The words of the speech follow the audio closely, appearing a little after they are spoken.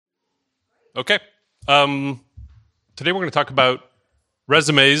Okay. Today we're going to talk about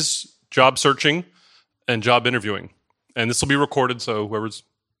resumes, job searching, and job interviewing. And this will be recorded, so whoever's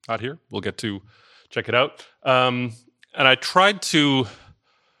not here will get to check it out. And I tried to,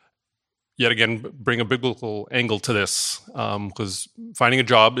 yet again, bring a biblical angle to this, because finding a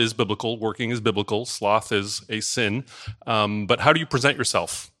job is biblical, working is biblical, sloth is a sin. But how do you present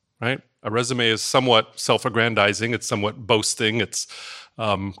yourself, right? A resume is somewhat self-aggrandizing. It's somewhat boasting. It's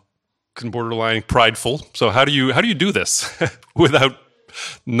borderline prideful. So how do you do this without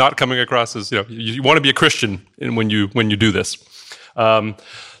not coming across as, you want to be a Christian when you do this.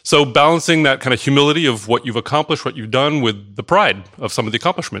 So balancing that kind of humility of what you've accomplished, what you've done, with the pride of some of the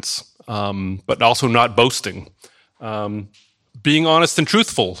accomplishments, but also not boasting. Being honest and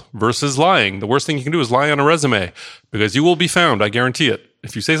truthful versus lying. The worst thing you can do is lie on a resume, because you will be found, I guarantee it.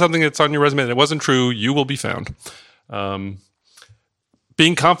 If you say something that's on your resume that wasn't true, you will be found.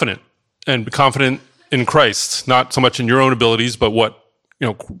 Being confident, and confident in Christ, not so much in your own abilities, but what,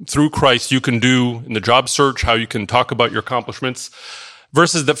 through Christ you can do in the job search, how you can talk about your accomplishments,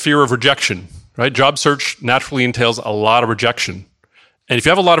 versus the fear of rejection, right? Job search naturally entails a lot of rejection. And if you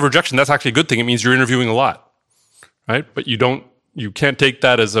have a lot of rejection, that's actually a good thing. It means you're interviewing a lot, right? But you can't take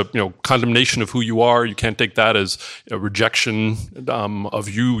that as a condemnation of who you are. You can't take that as a rejection of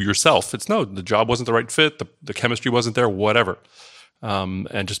you yourself. The job wasn't the right fit, the chemistry wasn't there, whatever.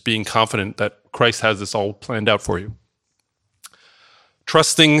 And just being confident that Christ has this all planned out for you.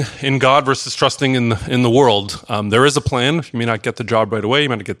 Trusting in God versus trusting in the world. There is a plan. You may not get the job right away. You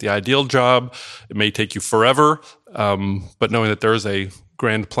might not get the ideal job. It may take you forever. But knowing that there is a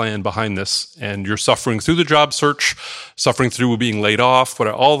grand plan behind this, and you're suffering through the job search, suffering through being laid off, but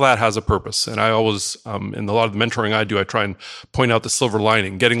all that has a purpose. And I always, in a lot of the mentoring I do, I try and point out the silver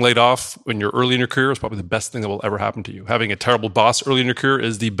lining. Getting laid off when you're early in your career is probably the best thing that will ever happen to you. Having a terrible boss early in your career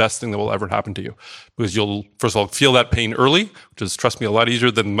is the best thing that will ever happen to you, because you'll, first of all, feel that pain early, which is, trust me, a lot easier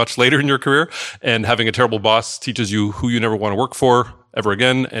than much later in your career. And having a terrible boss teaches you who you never want to work for ever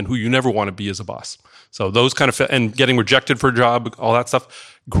again, and who you never want to be as a boss. So those kind of, and getting rejected for a job, all that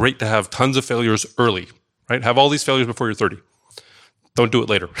stuff, great to have tons of failures early, right? Have all these failures before you're 30. Don't do it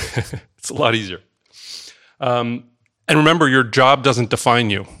later. It's a lot easier. And remember, your job doesn't define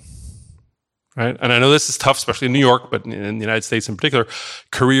you, right? And I know this is tough, especially in New York, but in the United States in particular,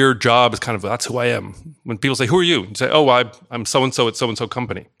 career, job is kind of, that's who I am. When people say, who are you? You say, oh, I'm so-and-so at so-and-so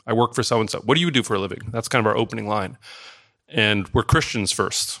company. I work for so-and-so. What do you do for a living? That's kind of our opening line. And we're Christians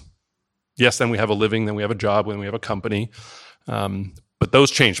first. Yes, then we have a living, then we have a job, then we have a company. But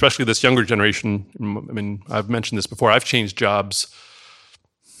those change, especially this younger generation. I mean, I've mentioned this before. I've changed jobs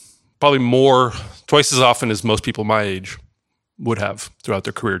probably twice as often as most people my age would have throughout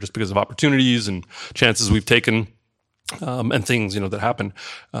their career, just because of opportunities and chances we've taken, and things, that happen.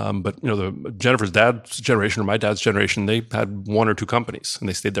 But, Jennifer's dad's generation or my dad's generation, they had one or two companies, and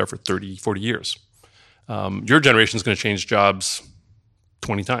they stayed there for 30, 40 years. Your generation is going to change jobs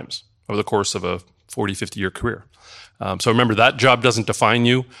 20 times over the course of a 40, 50-year career. So remember, that job doesn't define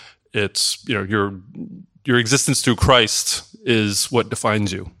you. It's, your existence through Christ is what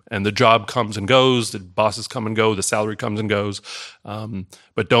defines you. And the job comes and goes, the bosses come and go, the salary comes and goes.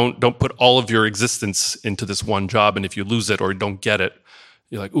 But don't put all of your existence into this one job. And if you lose it or you don't get it,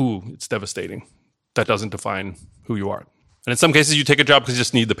 you're like, ooh, it's devastating. That doesn't define who you are. And in some cases, you take a job because you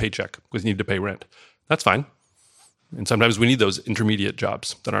just need the paycheck, because you need to pay rent. That's fine. And sometimes we need those intermediate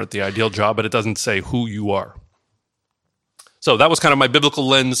jobs that aren't the ideal job, but it doesn't say who you are. So that was kind of my biblical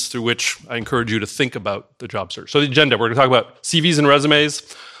lens through which I encourage you to think about the job search. So the agenda, we're going to talk about CVs and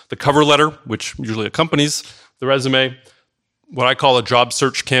resumes, the cover letter, which usually accompanies the resume, what I call a job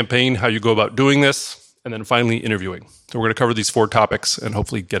search campaign, how you go about doing this, and then finally interviewing. So we're going to cover these 4 topics and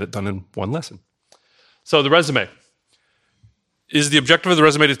hopefully get it done in one lesson. So the resume. Is the objective of the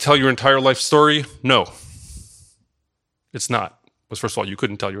resume to tell your entire life story? No. It's not. Because first of all, you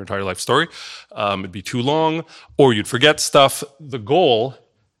couldn't tell your entire life story. It'd be too long, or you'd forget stuff. The goal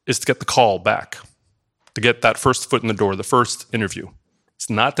is to get the call back, to get that first foot in the door, the first interview. It's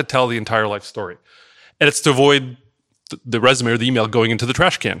not to tell the entire life story. And it's to avoid the resume or the email going into the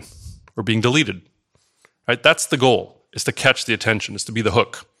trash can or being deleted. Right? That's the goal, is to catch the attention, is to be the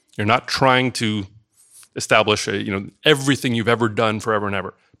hook. You're not trying to establish everything you've ever done forever and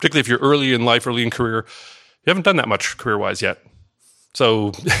ever. Particularly if you're early in life, early in career, you haven't done that much career-wise yet.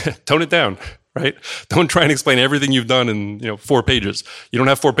 So tone it down, right? Don't try and explain everything you've done in 4 pages. You don't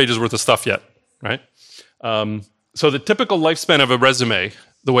have 4 pages worth of stuff yet, right? So the typical lifespan of a resume,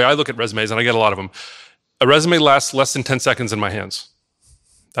 the way I look at resumes, and I get a lot of them, a resume lasts less than 10 seconds in my hands.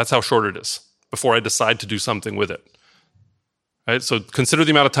 That's how short it is before I decide to do something with it. right? So consider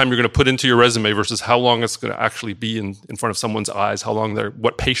the amount of time you're going to put into your resume versus how long it's going to actually be in front of someone's eyes,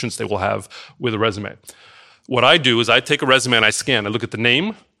 what patience they will have with a resume. What I do is I take a resume and I scan. I look at the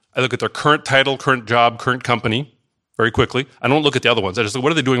name, I look at their current title, current job, current company very quickly. I don't look at the other ones. I just look,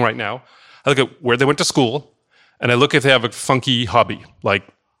 what are they doing right now? I look at where they went to school, and I look if they have a funky hobby, like,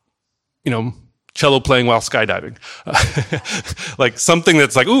 cello playing while skydiving. Like something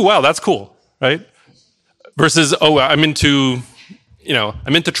that's like, ooh, wow, that's cool, right? Versus, I'm into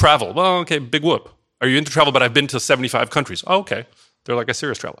travel. Well, okay, big whoop. Are you into travel? But I've been to 75 countries. Oh, okay. They're like a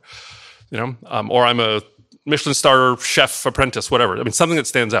serious traveler, or I'm a Michelin star chef apprentice, whatever. I mean, something that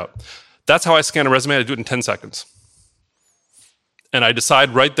stands out. That's how I scan a resume. I do it in 10 seconds. And I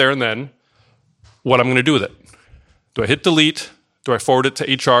decide right there and then what I'm going to do with it. Do I hit delete? Do I forward it to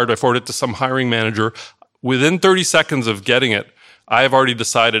HR? Do I forward it to some hiring manager? Within 30 seconds of getting it, I have already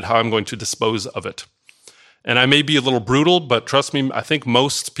decided how I'm going to dispose of it. And I may be a little brutal, but trust me, I think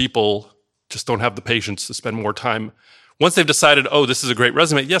most people just don't have the patience to spend more time. Once they've decided, this is a great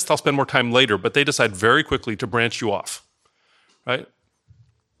resume, yes, they'll spend more time later, but they decide very quickly to branch you off, right?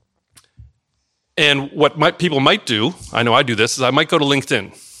 And what people might do, I know I do this, is I might go to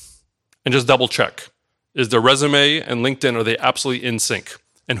LinkedIn and just double check. Is their resume and LinkedIn, are they absolutely in sync?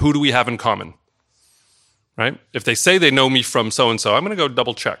 And who do we have in common, right? If they say they know me from so-and-so, I'm going to go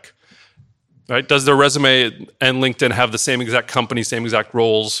double check, right? Does their resume and LinkedIn have the same exact company, same exact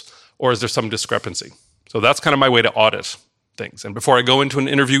roles, or is there some discrepancy? So that's kind of my way to audit things. And before I go into an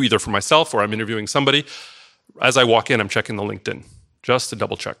interview, either for myself or I'm interviewing somebody, as I walk in, I'm checking the LinkedIn just to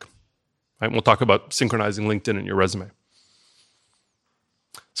double check. Right? And we'll talk about synchronizing LinkedIn in your resume.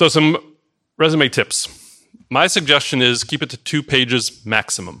 So some resume tips. My suggestion is keep it to 2 pages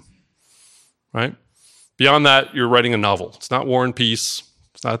maximum. Right? Beyond that, you're writing a novel. It's not War and Peace.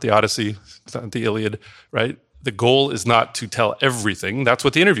 It's not the Odyssey. It's not the Iliad. Right? The goal is not to tell everything. That's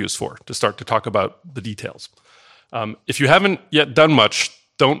what the interview is for, to start to talk about the details. If you haven't yet done much,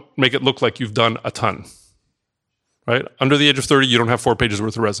 don't make it look like you've done a ton. Right? Under the age of 30, you don't have 4 pages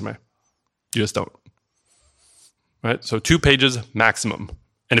worth of resume. You just don't. Right? So 2 pages maximum.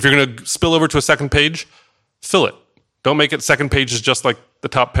 And if you're going to spill over to a second page, fill it. Don't make it second page is just like the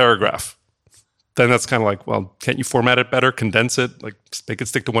top paragraph. Then that's kind of like, well, can't you format it better, condense it, like make it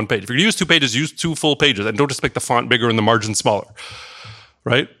stick to 1 page? If you're going to use 2 pages, use 2 full pages, and don't just make the font bigger and the margin smaller,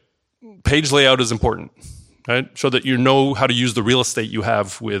 right? Page layout is important, right? So that you know how to use the real estate you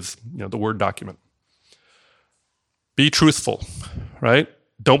have with the Word document. Be truthful, right?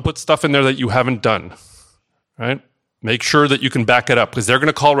 Don't put stuff in there that you haven't done, right? Make sure that you can back it up because they're going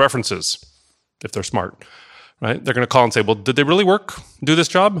to call references if they're smart. Right? They're going to call and say, well, did they really do this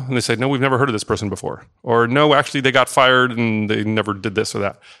job? And they say, no, we've never heard of this person before. Or no, actually they got fired and they never did this or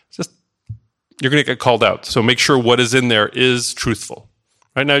that. It's just, you're going to get called out. So make sure what is in there is truthful.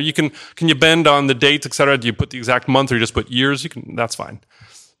 Right now, can you bend on the dates, et cetera? Do you put the exact month or you just put years? That's fine.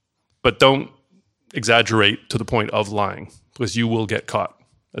 But don't exaggerate to the point of lying because you will get caught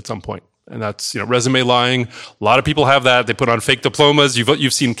at some point. And that's, resume lying. A lot of people have that. They put on fake diplomas.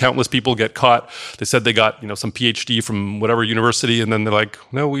 You've seen countless people get caught. They said they got, some PhD from whatever university, and then they're like,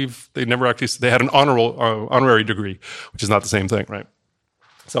 no, they never actually. They had an honorary degree, which is not the same thing, right?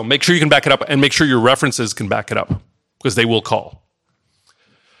 So make sure you can back it up, and make sure your references can back it up, because they will call.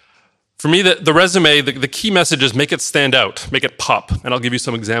 For me, the resume, the key message is make it stand out, make it pop, and I'll give you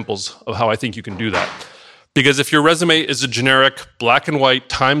some examples of how I think you can do that. Because if your resume is a generic black and white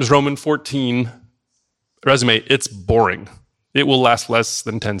Times Roman 14 resume, it's boring. It will last less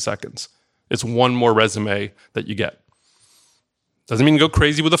than 10 seconds. It's one more resume that you get. Doesn't mean go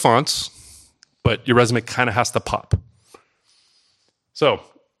crazy with the fonts, but your resume kind of has to pop. So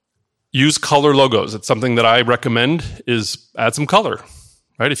use color logos. It's something that I recommend is add some color.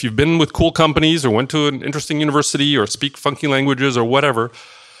 Right? If you've been with cool companies or went to an interesting university or speak funky languages or whatever,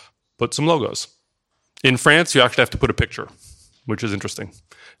 put some logos. In France, you actually have to put a picture, which is interesting,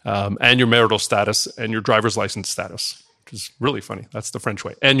 and your marital status and your driver's license status, which is really funny. That's the French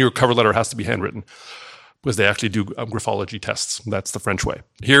way. And your cover letter has to be handwritten because they actually do graphology tests. That's the French way.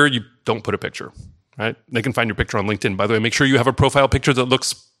 Here, you don't put a picture, right? They can find your picture on LinkedIn. By the way, make sure you have a profile picture that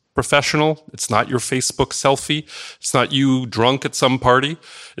looks professional. It's not your Facebook selfie. It's not you drunk at some party.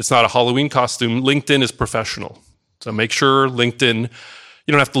 It's not a Halloween costume. LinkedIn is professional. So make sure LinkedIn...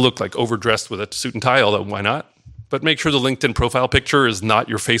 You don't have to look like overdressed with a suit and tie, although why not? But make sure the LinkedIn profile picture is not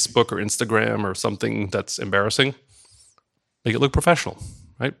your Facebook or Instagram or something that's embarrassing. Make it look professional,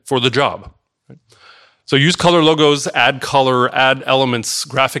 right? For the job. Right? So use color logos, add color, add elements,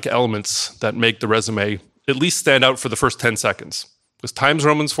 graphic elements that make the resume at least stand out for the first 10 seconds. Because Times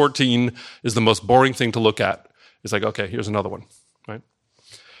Romans 14 is the most boring thing to look at. It's like, okay, here's another one.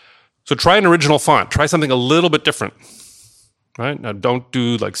 So try an original font. Try something a little bit different. Right? Now, don't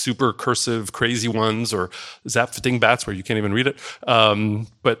do like super cursive, crazy ones or Zap-Ding-Bats where you can't even read it.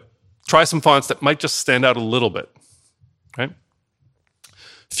 But try some fonts that might just stand out a little bit. Right?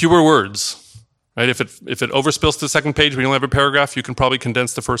 Fewer words. Right? If it overspills to the second page, we don't have a paragraph, you can probably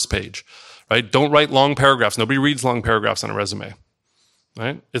condense the first page. Right? Don't write long paragraphs. Nobody reads long paragraphs on a resume.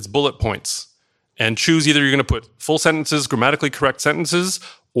 Right? It's bullet points. And choose either you're going to put full sentences, grammatically correct sentences,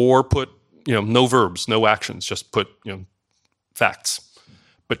 or put no verbs, no actions. Just put facts.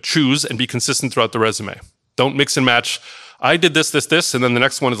 But choose and be consistent throughout the resume. Don't mix and match. I did this, and then the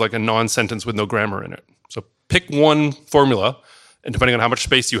next one is like a non-sentence with no grammar in it. So pick one formula, and depending on how much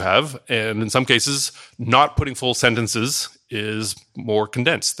space you have, and in some cases, not putting full sentences is more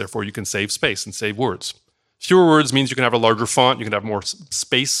condensed. Therefore, you can save space and save words. Fewer words means you can have a larger font, you can have more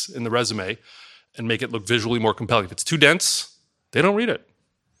space in the resume, and make it look visually more compelling. If it's too dense, they don't read it.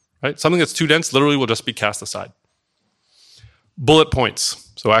 Right? Something that's too dense literally will just be cast aside. Bullet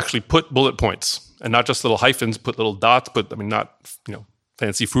points. So actually put bullet points, and not just little hyphens, put little dots, not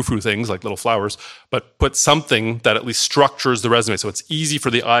fancy frou-frou things like little flowers, but put something that at least structures the resume so it's easy for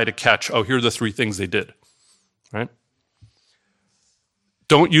the eye to catch, oh, here are the 3 things they did. Right?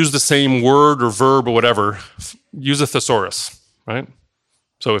 Don't use the same word or verb or whatever. Use a thesaurus, right?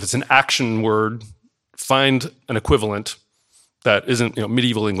 So if it's an action word, find an equivalent that isn't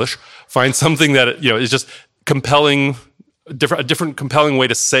medieval English. Find something that is just compelling, a different compelling way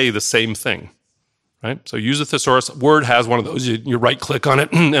to say the same thing, right? So use a thesaurus. Word has one of those. You right-click on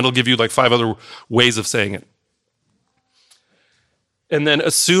it, and it'll give you like 5 other ways of saying it. And then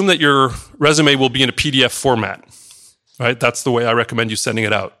assume that your resume will be in a PDF format, right? That's the way I recommend you sending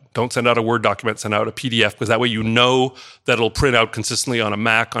it out. Don't send out a Word document, send out a PDF, because that way you know that it'll print out consistently on a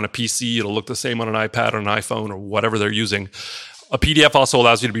Mac, on a PC, it'll look the same on an iPad, on an iPhone, or whatever they're using. A PDF also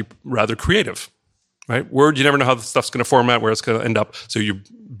allows you to be rather creative, right? Word, you never know how the stuff's going to format, where it's going to end up. So you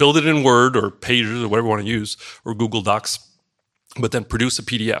build it in Word or Pages or whatever you want to use, or Google Docs, but then produce a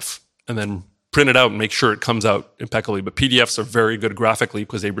PDF and then print it out and make sure it comes out impeccably. But PDFs are very good graphically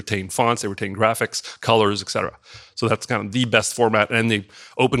because they retain fonts, they retain graphics, colors, etc. So that's kind of the best format, and they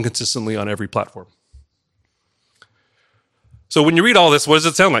open consistently on every platform. So when you read all this, what does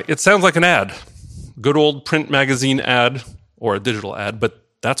it sound like? It sounds like an ad. Good old print magazine ad or a digital ad, but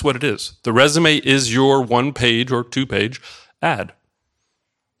that's what it is. The resume is your 1-page or 2-page ad,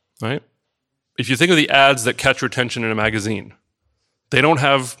 right? If you think of the ads that catch your attention in a magazine, they don't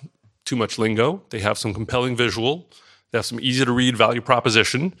have too much lingo. They have some compelling visual. They have some easy to read value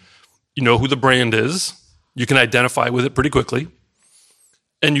proposition. You know who the brand is. You can identify with it pretty quickly.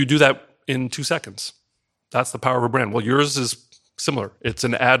 And you do that in 2 seconds. That's the power of a brand. Well, yours is similar. It's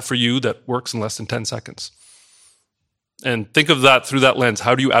an ad for you that works in less than 10 seconds. And think of that through that lens.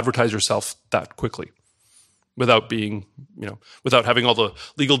 How do you advertise yourself that quickly without being, without having all the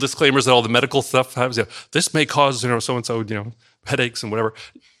legal disclaimers that all the medical stuff has? This may cause, so-and-so, headaches and whatever.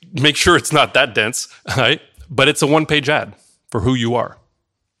 Make sure it's not that dense, right? But it's a 1-page ad for who you are.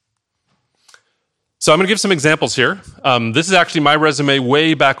 So I'm going to give some examples here. This is actually my resume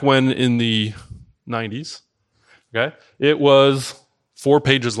way back when in the 90s. Okay, it was 4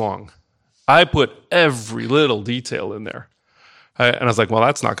 pages long. I put every little detail in there. And I was like, well,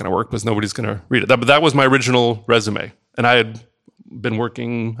 that's not going to work because nobody's going to read it. But that was my original resume. And I had been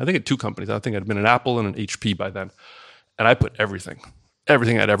working, I think, at 2 companies. I think I'd been at Apple and an HP by then. And I put everything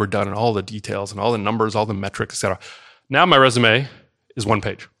I'd ever done, and all the details and all the numbers, all the metrics, etc. Now my resume is 1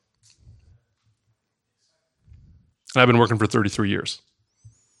 page. And I've been working for 33 years.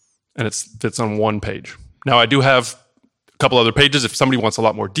 And it fits on 1 page. Now I do have a couple other pages. If somebody wants a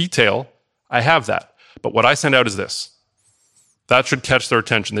lot more detail, I have that. But what I send out is this. That should catch their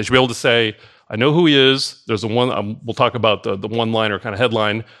attention. They should be able to say, I know who he is. There's we'll talk about the one-liner kind of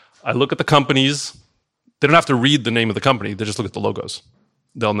headline. I look at the companies. They don't have to read the name of the company. They just look at the logos.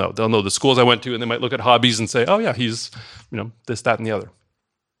 They'll know. They'll know the schools I went to, and they might look at hobbies and say, oh yeah, he's, this, that, and the other.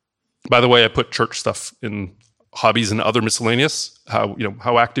 By the way, I put church stuff in hobbies and other miscellaneous,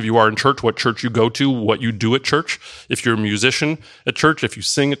 how active you are in church, what church you go to, what you do at church. If you're a musician at church, if you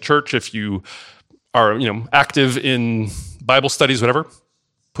sing at church, if you are, active in Bible studies, whatever,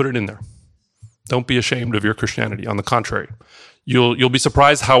 put it in there. Don't be ashamed of your Christianity. On the contrary, you'll be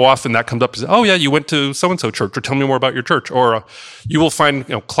surprised how often that comes up. Oh yeah, you went to so-and-so church, or tell me more about your church. Or you will find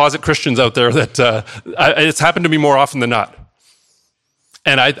closet Christians out there that it's happened to me more often than not.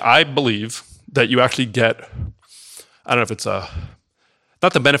 And I believe that you actually get, I don't know if it's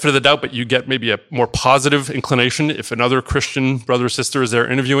not the benefit of the doubt, but you get maybe a more positive inclination. If another Christian brother or sister is there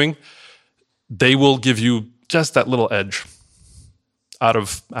interviewing, they will give you just that little edge. out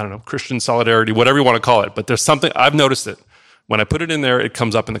of, I don't know, Christian solidarity, whatever you want to call it. But there's something, I've noticed it. When I put it in there, it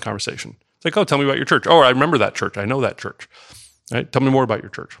comes up in the conversation. It's like, oh, tell me about your church. Oh, I remember that church. I know that church. Right? Tell me more about your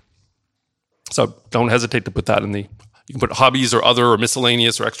church. So don't hesitate to put that in the, you can put hobbies or other or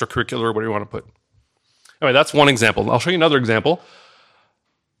miscellaneous or extracurricular, whatever you want to put. Anyway, that's one example. I'll show you another example.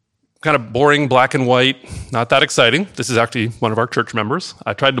 Kind of boring, black and white, not that exciting. This is actually one of our church members.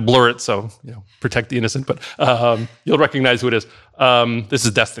 I tried to blur it, so protect the innocent, but you'll recognize who it is. This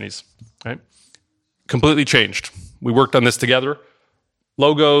is Destinies, right? Completely changed. We worked on this together.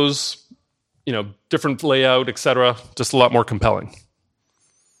 Logos, different layout, etc. Just a lot more compelling.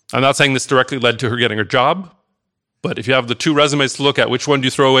 I'm not saying this directly led to her getting her job, but if you have the two resumes to look at, which one do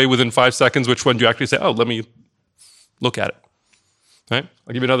you throw away within 5 seconds? Which one do you actually say, oh, let me look at it? Right?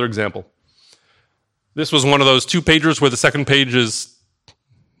 I'll give you another example. This was one of those 2-pagers where the second page is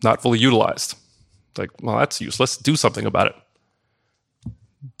not fully utilized. It's like, well, that's useless. Do something about it.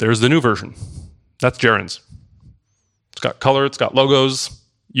 There's the new version. That's Jaren's. It's got color, it's got logos,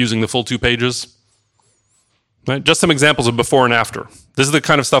 using the full 2 pages. Right? Just some examples of before and after. This is the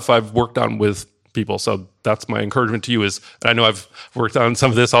kind of stuff I've worked on with people, so that's my encouragement to you is, and I know I've worked on some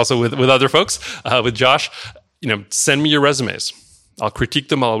of this also with other folks, with Josh, send me your resumes. I'll critique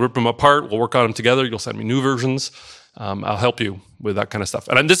them, I'll rip them apart, we'll work on them together, you'll send me new versions. I'll help you with that kind of stuff.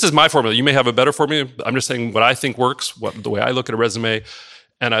 And this is my formula. You may have a better formula. I'm just saying what I think works, the way I look at a resume,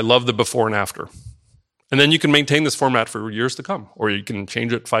 and I love the before and after. And then you can maintain this format for years to come, or you can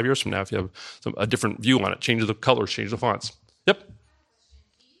change it 5 years from now if you have a different view on it. Change the colors, change the fonts. Yep. Do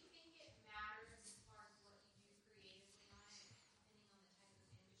you think it matters as far as what you do creatively on it, depending on the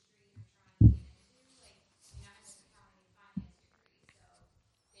type of industry you're trying to get into? Like, I have an accounting and finance degree, so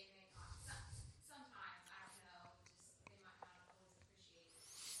they may not, sometimes, I don't know, they might not always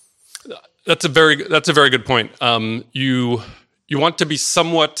appreciate it. That's a very good point. You want to be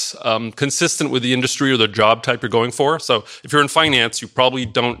somewhat consistent with the industry or the job type you're going for. So if you're in finance, you probably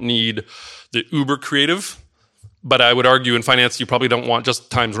don't need the uber creative, but I would argue in finance, you probably don't want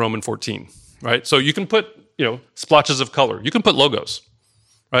just Times Roman 14, right? So you can put, splotches of color. You can put logos,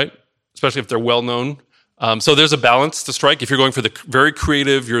 right? Especially if they're well-known. So there's a balance to strike. If you're going for the very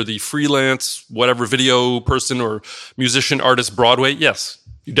creative, you're the freelance, whatever video person or musician, artist, Broadway, yes,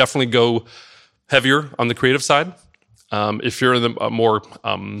 you definitely go heavier on the creative side. If you're in a more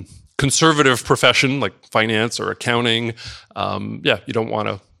conservative profession like finance or accounting, you don't want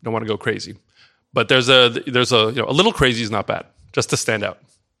to go crazy. But there's a little crazy is not bad, just to stand out,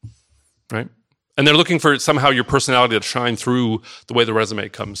 right? And they're looking for somehow your personality to shine through the way the resume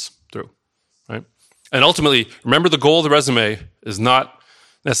comes through, right? And ultimately, remember the goal of the resume is not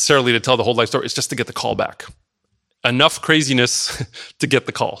necessarily to tell the whole life story; it's just to get the call back. Enough craziness to get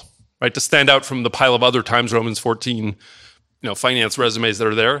the call. Right, to stand out from the pile of other Times Romans 14, finance resumes that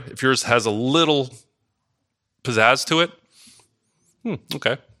are there. If yours has a little pizzazz to it,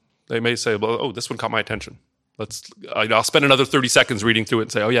 okay. They may say, well, oh, this one caught my attention. I'll spend another 30 seconds reading through it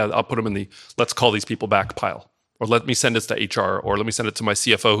and say, oh yeah, I'll put them in the let's call these people back pile. Or let me send this to HR, or let me send it to my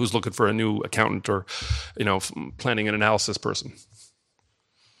CFO who's looking for a new accountant or, planning and analysis person.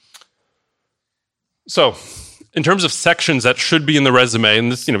 So, in terms of sections that should be in the resume, and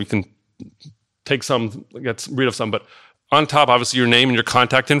this, we can take some, get rid of some, but on top, obviously, your name and your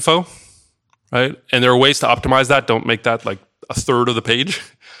contact info, right? And there are ways to optimize that. Don't make that like a third of the page,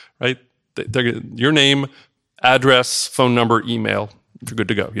 right? Your name, address, phone number, email, you're good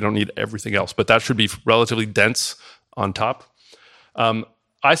to go. You don't need everything else, but that should be relatively dense on top.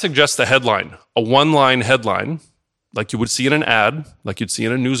 I suggest the headline, a one-line headline, like you would see in an ad, like you'd see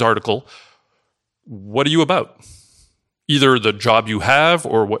in a news article. What are you about? Either the job you have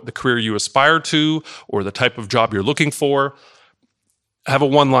or what the career you aspire to or the type of job you're looking for. Have a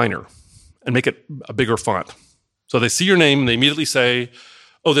one-liner and make it a bigger font. So they see your name and they immediately say,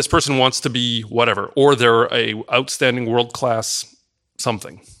 oh, this person wants to be whatever, or they're a outstanding world-class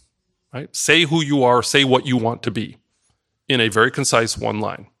something, right? Say who you are, say what you want to be in a very concise one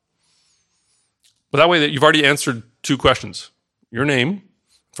line. But that way that you've already answered 2 questions. Your name.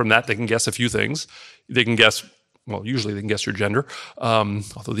 From that, they can guess a few things. They can guess, well, usually they can guess your gender,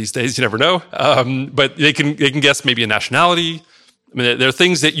 although these days you never know. But they can guess maybe a nationality. I mean, there are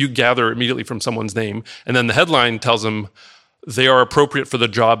things that you gather immediately from someone's name, and then the headline tells them they are appropriate for the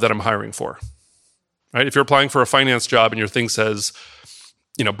job that I'm hiring for. Right? If you're applying for a finance job and your thing says,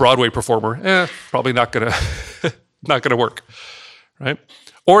 Broadway performer, probably not gonna work, right?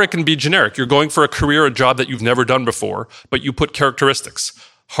 Or it can be generic. You're going for a career, a job that you've never done before, but you put characteristics.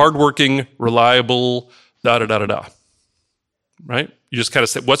 Hardworking, reliable, da-da-da-da-da. Right? You just kind of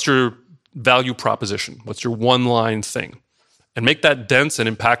say, what's your value proposition? What's your one-line thing? and make that dense and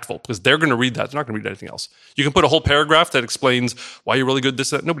impactful because they're going to read that. They're not going to read anything else. You can put a whole paragraph that explains why you're really good at this,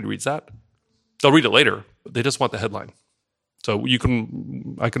 that. Nobody reads that. They'll read it later, but they just want the headline. So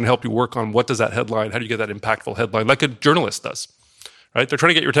I can help you work on what does that headline, how do you get that impactful headline, like a journalist does, right? They're trying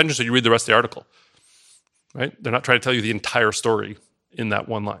to get your attention so you read the rest of the article, right? They're not trying to tell you the entire story in that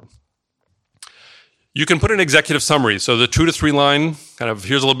one line. You can put an executive summary. So the 2 to 3 line, kind of,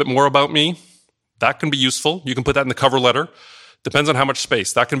 here's a little bit more about me. That can be useful. You can put that in the cover letter. Depends on how much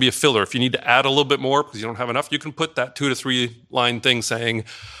space. That can be a filler. If you need to add a little bit more because you don't have enough, you can put that 2 to 3 line thing saying,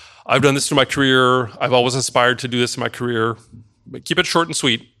 I've done this through my career. I've always aspired to do this in my career. But keep it short and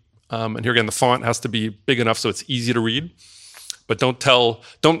sweet. And here again, the font has to be big enough so it's easy to read. But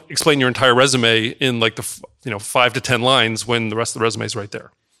don't explain your entire resume in like the 5 to 10 lines when the rest of the resume is right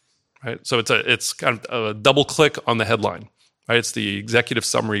there. Right? So it's kind of a double click on the headline. Right? It's the executive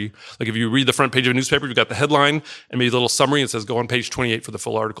summary. Like if you read the front page of a newspaper, you've got the headline and maybe a little summary. It says go on page 28 for the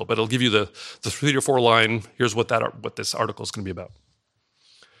full article. But it'll give you the 3 to 4 line. Here's what this article is going to be about.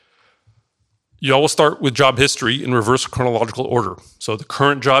 You always start with job history in reverse chronological order. So the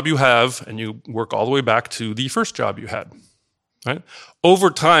current job you have, and you work all the way back to the first job you had. Right? Over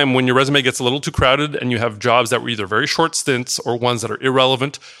time, when your resume gets a little too crowded and you have jobs that were either very short stints or ones that are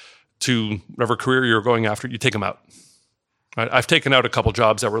irrelevant to whatever career you're going after, you take them out. Right? I've taken out a couple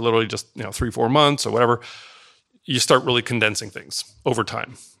jobs that were literally just 3-4 months or whatever. You start really condensing things over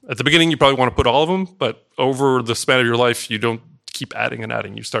time. At the beginning, you probably want to put all of them, but over the span of your life, you don't keep adding and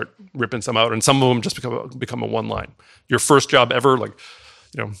adding. You start ripping some out, and some of them just become a one line. Your first job ever,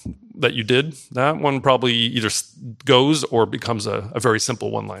 that you did, that one probably either goes or becomes a very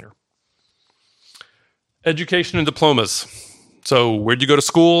simple one-liner. Education and diplomas. So where'd you go to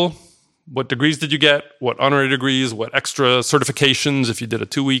school? What degrees did you get? What honorary degrees? What extra certifications? If you did a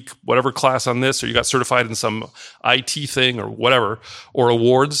 2-week whatever class on this, or you got certified in some IT thing or whatever, or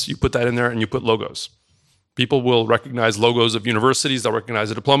awards, you put that in there and you put logos. People will recognize logos of universities. They'll recognize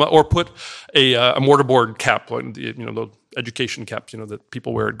a diploma, or put a mortarboard cap, the education caps, that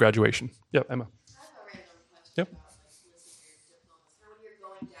people wear at graduation. Yeah, Emma. I have a random question Yep. about listing your diplomas. Now, when you're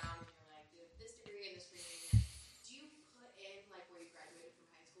going down and you're like, this degree and this degree, do you put in where you graduated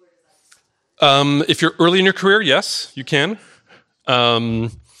from high school, or does that just not matter? If you're early in your career, yes, you can. And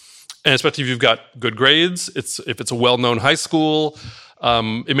especially if you've got good grades, if it's a well-known high school,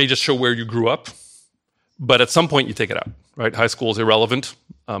 it may just show where you grew up. But at some point, you take it out, right? High school is irrelevant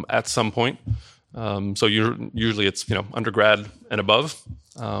at some point. So usually it's, undergrad and above.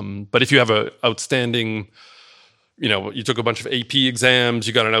 But if you have an outstanding, you took a bunch of AP exams,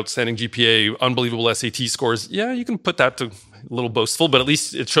 you got an outstanding GPA, unbelievable SAT scores, yeah, you can put that to a little boastful, but at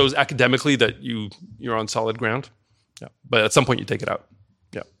least it shows academically that you're on solid ground. Yeah. But at some point, you take it out.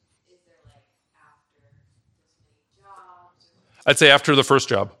 Yeah. Is there after this many jobs? I'd say after the first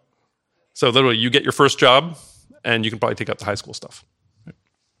job. So literally, you get your first job, and you can probably take out the high school stuff.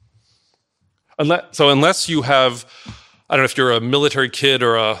 Unless you have, I don't know if you're a military kid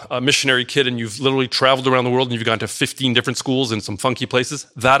or a missionary kid, and you've literally traveled around the world and you've gone to 15 different schools in some funky places,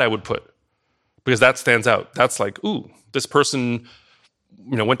 that I would put, because that stands out. That's like, ooh, this person,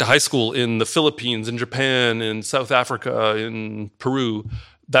 went to high school in the Philippines, in Japan, in South Africa, in Peru.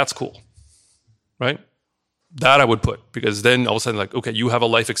 That's cool, right? That I would put, because then all of a sudden, okay, you have a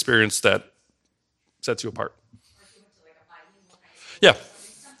life experience that sets you apart. Or if you went to a bilingual high school. Yeah.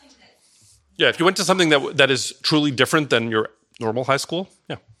 Something that Yeah, if you went to something that is truly different than your normal high school,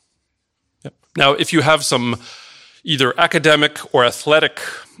 yeah. Now, if you have some either academic or athletic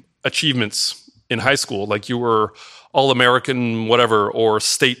achievements in high school, like you were All-American whatever, or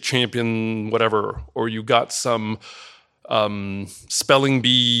state champion whatever, or you got some spelling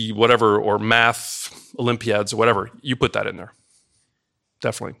bee whatever, or math Olympiads or whatever, you put that in there.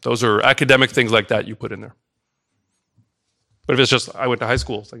 Definitely. Those are academic things like that you put in there. But if it's just, I went to high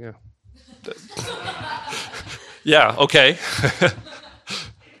school, it's like, yeah. Yeah, okay.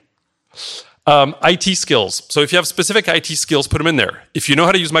 IT skills. So if you have specific IT skills, put them in there. If you know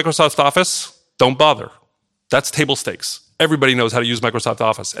how to use Microsoft Office, don't bother. That's table stakes. Everybody knows how to use Microsoft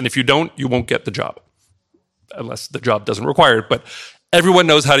Office. And if you don't, you won't get the job. Unless the job doesn't require it. But everyone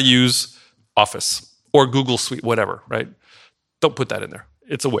knows how to use Office or Google Suite, whatever, right? Don't put that in there.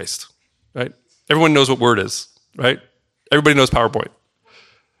 It's a waste, right? Everyone knows what Word is, right? Everybody knows PowerPoint.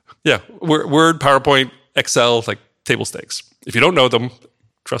 Yeah, Word, PowerPoint, Excel, table stakes. If you don't know them,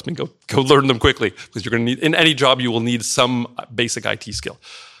 trust me, go learn them quickly, because you're going to need, in any job, you will need some basic IT skill.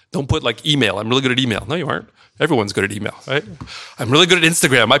 Don't put like email. I'm really good at email. No, you aren't. Everyone's good at email, right? I'm really good at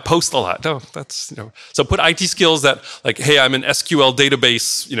Instagram. I post a lot. No, that's, So put IT skills that like, hey, I'm an SQL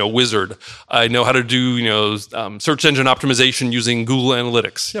database, wizard. I know how to do, search engine optimization using Google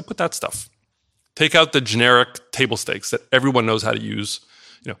Analytics. Yeah, put that stuff. Take out the generic table stakes that everyone knows how to use.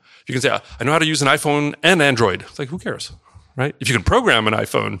 You can say, I know how to use an iPhone and Android. It's like, who cares, right? If you can program an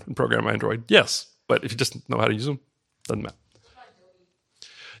iPhone and program Android, yes. But if you just know how to use them, doesn't matter.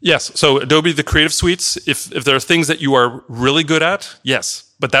 Yes, so Adobe, the creative suites, if there are things that you are really good at,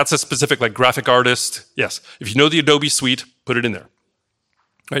 yes. But that's a specific, like graphic artist, yes. If you know the Adobe suite, put it in there.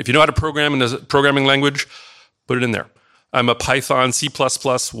 Right? If you know how to program in a programming language, put it in there. I'm a Python, C++,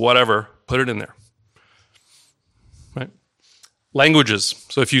 whatever, put it in there. Right? Languages.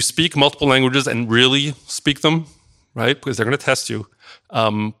 So if you speak multiple languages and really speak them, right, because they're going to test you,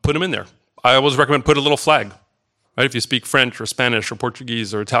 put them in there. I always recommend put a little flag. Right? If you speak French or Spanish or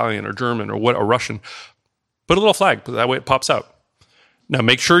Portuguese or Italian or German or Russian, put a little flag. That way it pops out. Now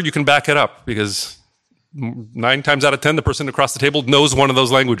make sure you can back it up, because 9 times out of 10, the person across the table knows one of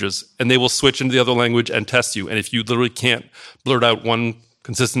those languages, and they will switch into the other language and test you. And if you literally can't blurt out one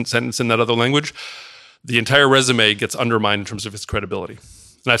consistent sentence in that other language, the entire resume gets undermined in terms of its credibility.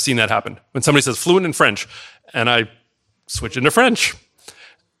 And I've seen that happen. When somebody says fluent in French, and I switch into French,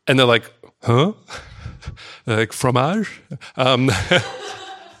 and they're like, huh? Like fromage?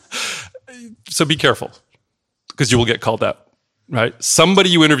 So be careful, because you will get called out, right?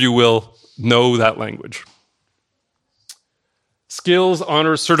 Somebody you interview will know that language. Skills,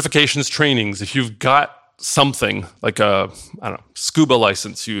 honors, certifications, trainings. If you've got something like scuba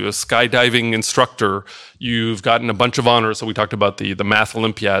license, you're a skydiving instructor, you've gotten a bunch of honors, so we talked about the math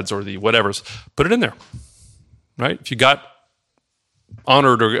Olympiads or the whatevers, put it in there, right? If you got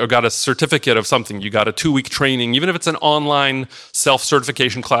honored or got a certificate of something, you got a 2-week training, even if it's an online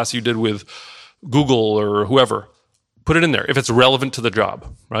self-certification class you did with Google or whoever, put it in there if it's relevant to the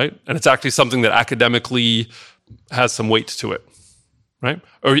job, right? And it's actually something that academically has some weight to it, right?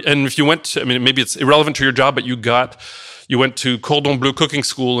 And if you went to, maybe it's irrelevant to your job, but you went to Cordon Bleu cooking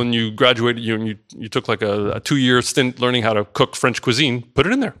school and you graduated, you took like a 2-year stint learning how to cook French cuisine, put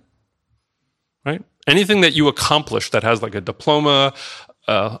it in there, right? Anything that you accomplish that has like a diploma,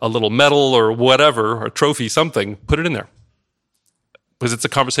 a little medal or whatever, or a trophy, something, put it in there. Because it's a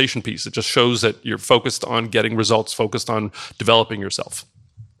conversation piece. It just shows that you're focused on getting results, focused on developing yourself.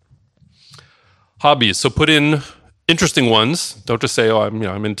 Hobbies. So put in interesting ones. Don't just say, oh,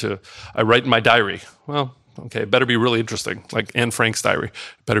 I write in my diary. Well, okay, it better be really interesting, like Anne Frank's diary.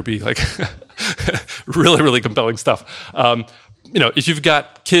 It better be like really, really compelling stuff. If you've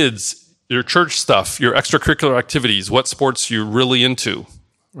got kids, your church stuff, your extracurricular activities, what sports you're really into,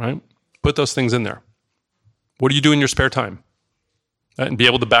 right? Put those things in there. What do you do in your spare time? Right? And be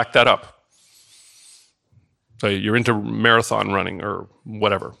able to back that up. So you're into marathon running or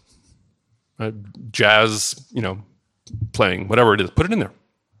whatever. Right? Jazz, playing, whatever it is, put it in there,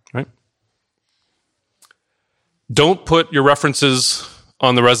 right? Don't put your references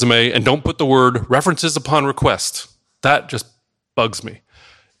on the resume, and don't put the word references upon request. That just bugs me.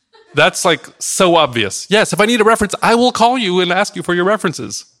 That's like so obvious. Yes, if I need a reference, I will call you and ask you for your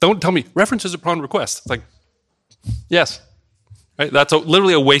references. Don't tell me references upon request. It's like, yes, right? That's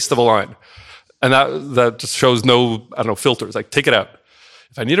literally a waste of a line. And that just shows no, filters. Like, take it out.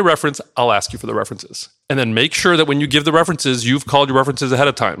 If I need a reference, I'll ask you for the references. And then make sure that when you give the references, you've called your references ahead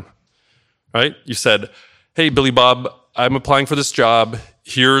of time, right? You said, hey, Billy Bob, I'm applying for this job.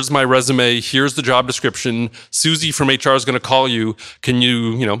 Here's my resume. Here's the job description. Susie from HR is going to call you. Can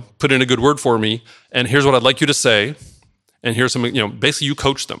you, put in a good word for me? And here's what I'd like you to say. And here's some, basically you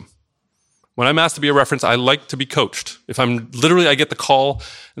coach them. When I'm asked to be a reference, I like to be coached. If I get the call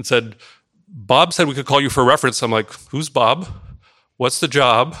and said, Bob said we could call you for a reference. I'm like, who's Bob? What's the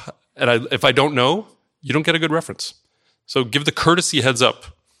job? And if I don't know, you don't get a good reference. So give the courtesy heads up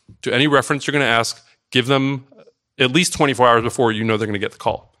to any reference you're going to ask. Give them at least 24 hours before you know they're going to get the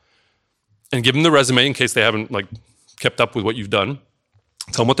call. And give them the resume in case they haven't kept up with what you've done.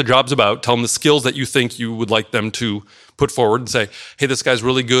 Tell them what the job's about. Tell them the skills that you think you would like them to put forward and say, hey, this guy's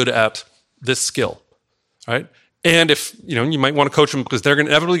really good at this skill, right? And if, you might want to coach them because they're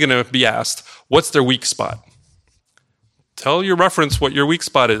inevitably going to be asked, what's their weak spot? Tell your reference what your weak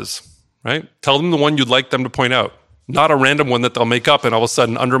spot is, right? Tell them the one you'd like them to point out, not a random one that they'll make up and all of a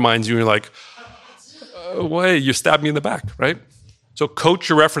sudden undermines you and you're like, wait, you stabbed me in the back, right? So coach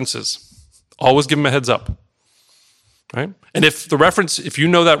your references. Always give them a heads up, right? And if you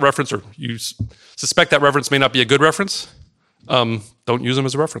know that reference or you suspect that reference may not be a good reference, don't use them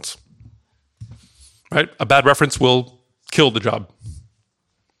as a reference, right? A bad reference will kill the job.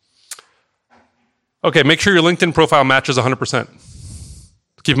 Okay, make sure your LinkedIn profile matches 100%.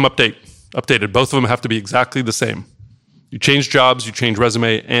 Keep them updated. Both of them have to be exactly the same. You change jobs, you change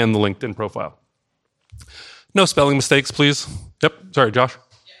resume and the LinkedIn profile. No spelling mistakes, please. Yep, sorry, Josh.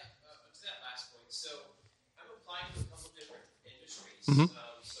 Yeah, to that last point. So I'm applying to a couple different industries. So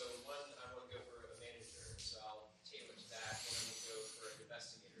one, I want to go for a manager, so I'll tailor to that. One, I'm going to go for an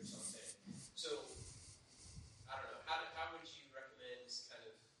investigator or something. So I don't know. How would you recommend kind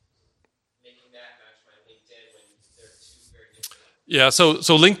of making that match my LinkedIn when they're two very different? Yeah, so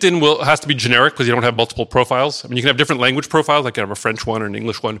LinkedIn has to be generic because you don't have multiple profiles. I mean, you can have different language profiles, like you have a French one or an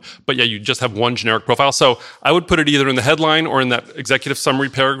English one, but yeah, you just have one generic profile. So I would put it either in the headline or in that executive summary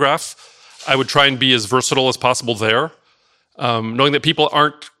paragraph. I would try and be as versatile as possible there, knowing that people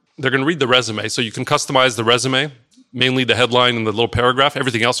they're going to read the resume. So you can customize the resume, mainly the headline and the little paragraph.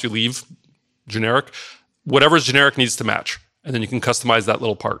 Everything else you leave generic. Whatever's generic needs to match, and then you can customize that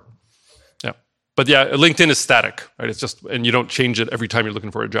little part. But yeah, LinkedIn is static, right? It's just, and you don't change it every time you're looking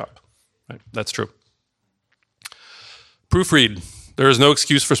for a job, right? That's true. Proofread. There is no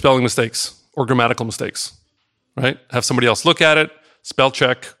excuse for spelling mistakes or grammatical mistakes, right? Have somebody else look at it, spell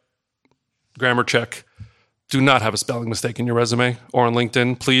check, grammar check. Do not have a spelling mistake in your resume or on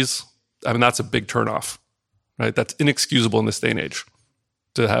LinkedIn, please. I mean, that's a big turnoff, right? That's inexcusable in this day and age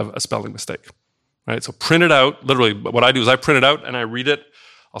to have a spelling mistake, right? So print it out. Literally, what I do is I print it out and I read it.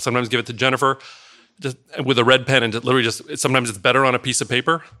 I'll sometimes give it to Jennifer just with a red pen and sometimes it's better on a piece of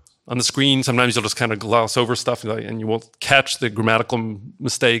paper on the screen. Sometimes you'll just kind of gloss over stuff and you won't catch the grammatical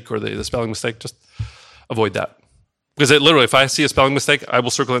mistake or the spelling mistake. Just avoid that. Because if I see a spelling mistake, I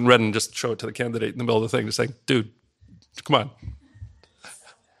will circle it in red and just show it to the candidate in the middle of the thing, just saying, dude, come on.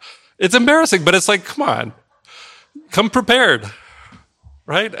 It's embarrassing, but it's like, come on. Come prepared,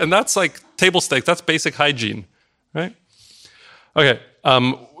 right? And that's like table stakes. That's basic hygiene, right? Okay.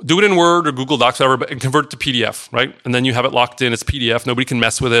 Do it in Word or Google Docs, whatever, and convert it to PDF, right? And then you have it locked in. It's PDF. Nobody can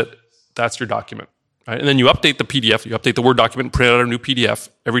mess with it. That's your document, right? And then you update the PDF. You update the Word document, print out a new PDF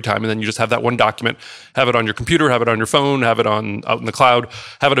every time, and then you just have that one document. Have it on your computer, have it on your phone, have it out in the cloud,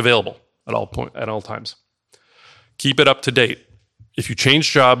 have it available at all times. Keep it up to date. If you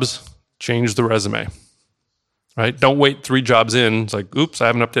change jobs, change the resume, right? Don't wait 3 jobs in. It's like, oops, I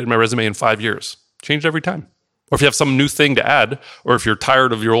haven't updated my resume in 5 years. Change it every time. Or if you have some new thing to add, or if you're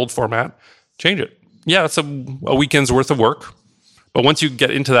tired of your old format, change it. Yeah, it's a weekend's worth of work. But once you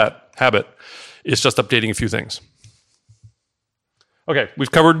get into that habit, it's just updating a few things. Okay, we've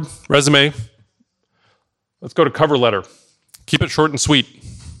covered resume. Let's go to cover letter. Keep it short and sweet,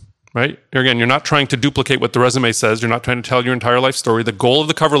 right? Again, you're not trying to duplicate what the resume says. You're not trying to tell your entire life story. The goal of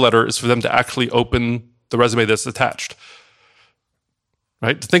the cover letter is for them to actually open the resume that's attached.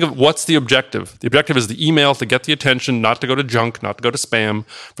 Right? To think of what's the objective. The objective is the email to get the attention, not to go to junk, not to go to spam,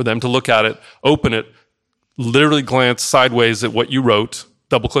 for them to look at it, open it, literally glance sideways at what you wrote,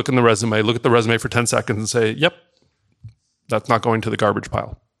 double click on the resume, look at the resume for 10 seconds and say, yep, that's not going to the garbage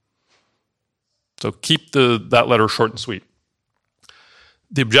pile. So keep that letter short and sweet.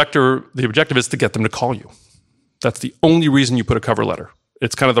 The objective is to get them to call you. That's the only reason you put a cover letter.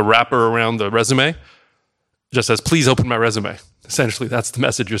 It's kind of the wrapper around the resume. It just says, please open my resume. Essentially, that's the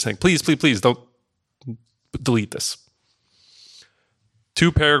message you're saying. Please, please, please don't delete this. 2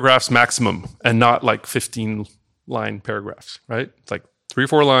 paragraphs maximum and not like 15-line paragraphs, right? It's like 3 or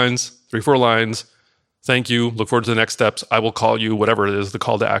 4 lines. Thank you. Look forward to the next steps. I will call you, whatever it is, the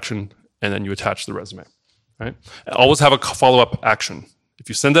call to action, and then you attach the resume, right? Always have a follow-up action. If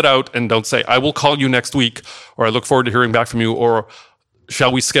you send it out and don't say, I will call you next week, or I look forward to hearing back from you, or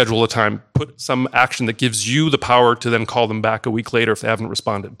shall we schedule a time? Put some action that gives you the power to then call them back a week later if they haven't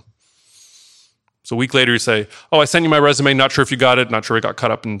responded. So a week later you say, oh, I sent you my resume, not sure if you got it, not sure it got caught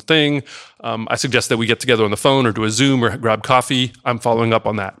up in the thing. I suggest that we get together on the phone or do a Zoom or grab coffee. I'm following up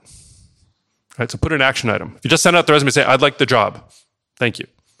on that. All right, so put an action item. If you just send out the resume and say, I'd like the job, thank you.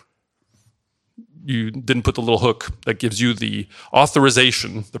 You didn't put the little hook that gives you the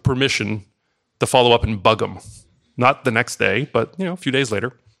authorization, the permission to follow up and bug them. Not the next day, but a few days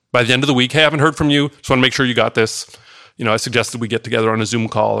later. By the end of the week, hey, I haven't heard from you. Just want to make sure you got this. I suggested we get together on a Zoom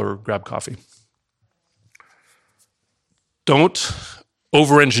call or grab coffee. Don't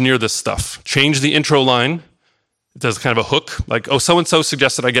over-engineer this stuff. Change the intro line. It does kind of a hook, like, oh, so-and-so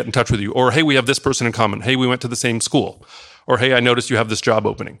suggested I get in touch with you. Or, hey, we have this person in common. Hey, we went to the same school. Or, hey, I noticed you have this job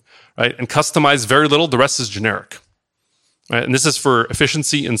opening. Right? And customize very little. The rest is generic. Right? And this is for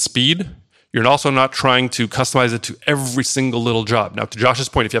efficiency and speed. You're also not trying to customize it to every single little job. Now, to Josh's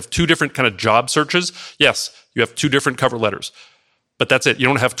point, if you have 2 different kind of job searches, yes, you have 2 different cover letters. But that's it. You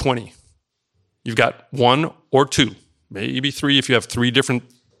don't have 20. You've got 1 or 2, maybe 3 if you have 3 different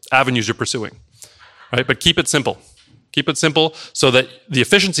avenues you're pursuing. right? But keep it simple. Keep it simple so that the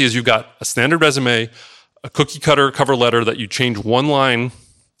efficiency is you've got a standard resume, a cookie cutter cover letter that you change one line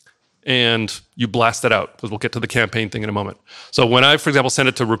and you blast it out, because we'll get to the campaign thing in a moment. So when I, for example, send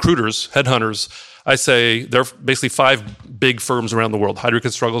it to recruiters, headhunters, I say there are basically 5 big firms around the world: Heidrick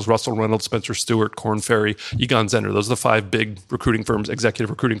 & Struggles, Russell Reynolds, Spencer Stewart, Korn Ferry, Egon Zehnder. Those are the 5 big recruiting firms,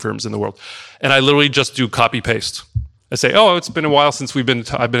 executive recruiting firms in the world. And I literally just do copy paste. I say, oh, it's been a while since I've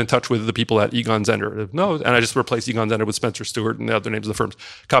been in touch with the people at Egon Zehnder. No, and I just replace Egon Zehnder with Spencer Stewart and the other names of the firms.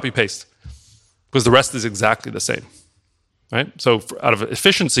 Copy paste, because the rest is exactly the same, right? So out of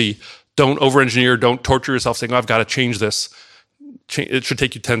efficiency, don't over-engineer, don't torture yourself saying, oh, I've got to change this. It should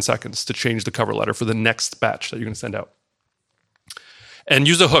take you 10 seconds to change the cover letter for the next batch that you're going to send out. And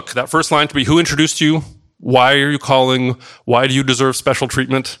use a hook. That first line to be, who introduced you? Why are you calling? Why do you deserve special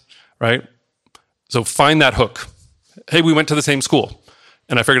treatment, right? So find that hook. Hey, we went to the same school,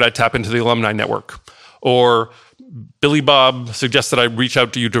 and I figured I'd tap into the alumni network. Or Billy Bob suggested I reach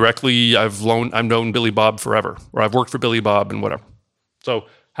out to you directly. I've known Billy Bob forever, or I've worked for Billy Bob and whatever. So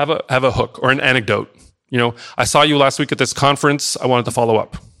have a hook or an anecdote. You know, I saw you last week at this conference. I wanted to follow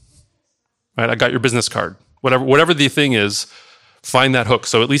up. Right? I got your business card. Whatever the thing is, find that hook.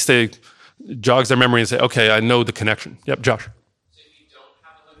 So at least they jogs their memory and say, okay, I know the connection. Yep, Josh.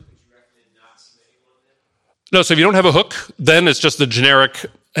 No, so if you don't have a hook, then it's just the generic,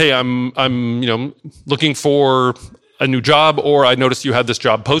 hey, I'm looking for a new job, or I noticed you had this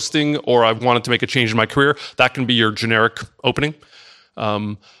job posting, or I wanted to make a change in my career. That can be your generic opening.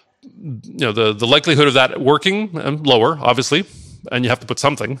 The likelihood of that working, lower, obviously, and you have to put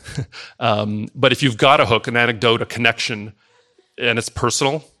something. But if you've got a hook, an anecdote, a connection, and it's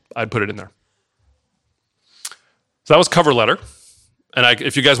personal, I'd put it in there. So that was cover letter. And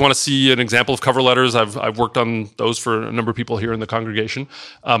if you guys want to see an example of cover letters, I've worked on those for a number of people here in the congregation,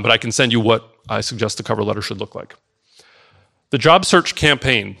 but I can send you what I suggest the cover letter should look like. The job search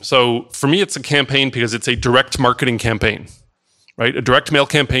campaign. So for me, it's a campaign because it's a direct marketing campaign, right? A direct mail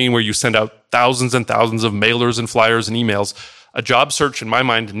campaign where you send out thousands and thousands of mailers and flyers and emails. A job search, in my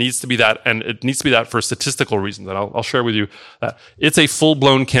mind, needs to be that, and it needs to be that for a statistical reason that I'll share with you. It's a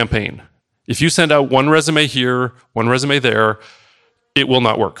full-blown campaign. If you send out one resume here, one resume there, it will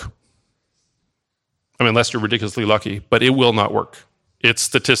not work. I mean, unless you're ridiculously lucky, but it will not work. It's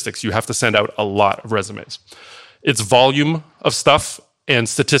statistics. You have to send out a lot of resumes. It's volume of stuff and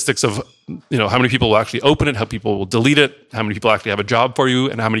statistics of, how many people will actually open it, how people will delete it, how many people actually have a job for you,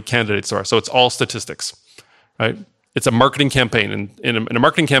 and how many candidates there are. So it's all statistics, right? It's a marketing campaign. And in a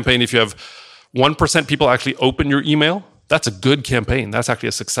marketing campaign, if you have 1% people actually open your email, that's a good campaign. That's actually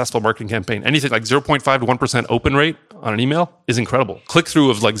a successful marketing campaign. Anything like 0.5 to 1% open rate on an email is incredible. Click-through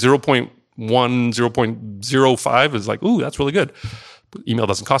of like 0.1, 0.05 is like, ooh, that's really good. Email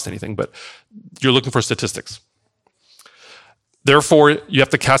doesn't cost anything, but you're looking for statistics. Therefore, you have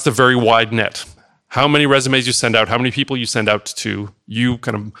to cast a very wide net. How many resumes you send out, how many people you send out to, you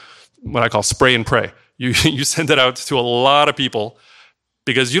kind of, what I call spray and pray. You send it out to a lot of people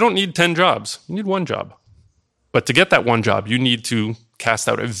because you don't need 10 jobs. You need one job. But to get that one job, you need to cast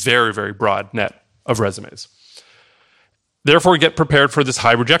out a very, very broad net of resumes. Therefore, get prepared for this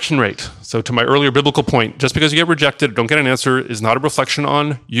high rejection rate. So to my earlier biblical point, just because you get rejected, don't get an answer, is not a reflection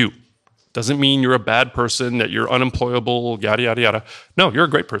on you. Doesn't mean you're a bad person, that you're unemployable, yada, yada, yada. No, you're a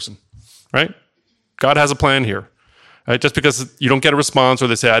great person, right? God has a plan here. Right? Just because you don't get a response or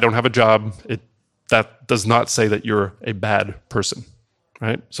they say, I don't have a job, that does not say that you're a bad person,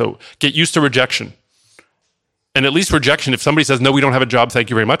 right? So get used to rejection. And at least rejection, if somebody says, no, we don't have a job, thank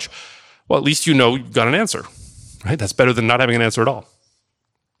you very much, well, at least you know you've got an answer, right? That's better than not having an answer at all.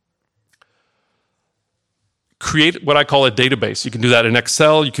 Create what I call a database. You can do that in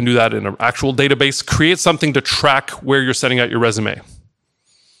Excel. You can do that in an actual database. Create something to track where you're sending out your resume.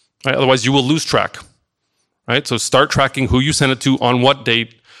 Right? Otherwise, you will lose track. Right? So start tracking who you sent it to, on what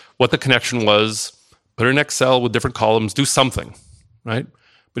date, what the connection was. Put it in Excel with different columns. Do something. Right?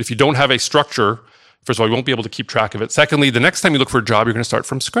 But if you don't have a structure, first of all, you won't be able to keep track of it. Secondly, the next time you look for a job, you're going to start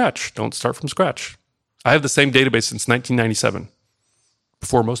from scratch. Don't start from scratch. I have the same database since 1997,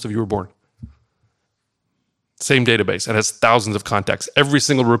 before most of you were born. Same database. It has thousands of contacts. Every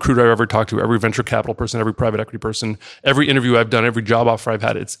single recruiter I've ever talked to, every venture capital person, every private equity person, every interview I've done, every job offer I've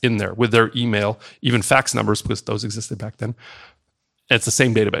had, it's in there with their email, even fax numbers, because those existed back then. And it's the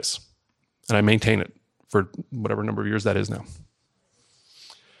same database. And I maintain it for whatever number of years that is now.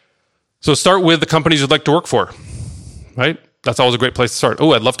 So start with the companies you'd like to work for, right? That's always a great place to start.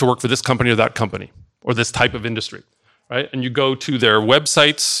 Oh, I'd love to work for this company or that company, or this type of industry. Right? And you go to their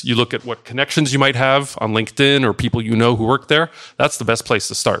websites, you look at what connections you might have on LinkedIn or people you know who work there. That's the best place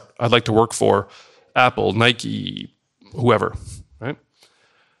to start. I'd like to work for Apple, Nike, whoever, right?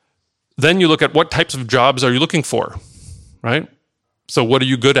 Then you look at what types of jobs are you looking for, right? So what are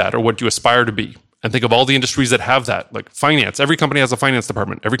you good at or what do you aspire to be? And think of all the industries that have that, like finance. Every company has a finance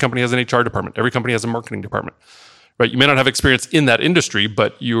department. Every company has an HR department. Every company has a marketing department, right? You may not have experience in that industry,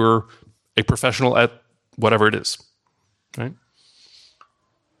 but you're a professional at whatever it is, right?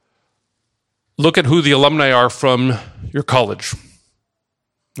 Look at who the alumni are from your college,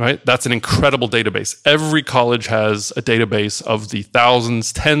 right? That's an incredible database. Every college has a database of the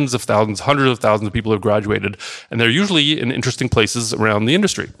thousands, tens of thousands, hundreds of thousands of people who have graduated, and they're usually in interesting places around the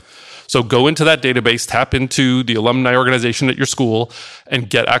industry. So go into that database, tap into the alumni organization at your school, and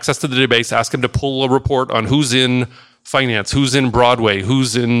get access to the database. Ask them to pull a report on who's in finance, who's in Broadway,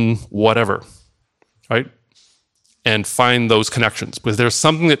 who's in whatever, right? And find those connections. Because there's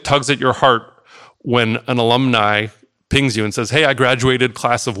something that tugs at your heart when an alumni pings you and says, hey, I graduated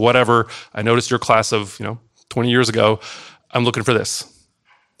class of whatever. I noticed your class of 20 years ago. I'm looking for this.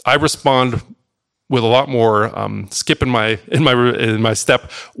 I respond with a lot more skip in my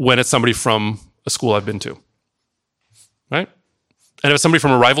step when it's somebody from a school I've been to, right? And if it's somebody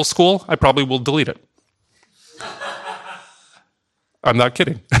from a rival school, I probably will delete it. I'm not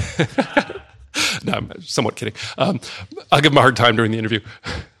kidding. No, I'm somewhat kidding. I'll give them a hard time during the interview.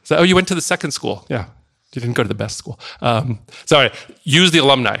 So, oh, you went to the second school. Yeah, you didn't go to the best school. Sorry, use the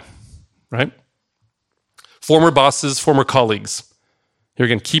alumni, right? Former bosses, former colleagues. Here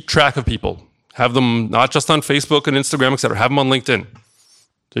again, keep track of people. Have them not just on Facebook and Instagram, et cetera. Have them on LinkedIn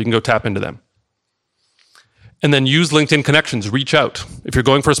so you can go tap into them. And then use LinkedIn connections. Reach out. If you're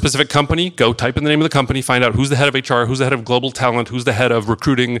going for a specific company, go type in the name of the company, find out who's the head of HR, who's the head of global talent, who's the head of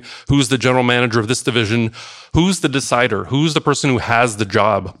recruiting, who's the general manager of this division, who's the decider, who's the person who has the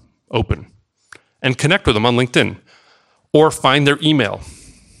job open. And connect with them on LinkedIn. Or find their email,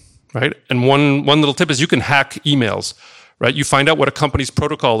 right? And one little tip is you can hack emails. Right? You find out what a company's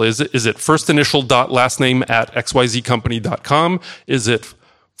protocol is. Is it first initial dot last name at xyzcompany.com? Is it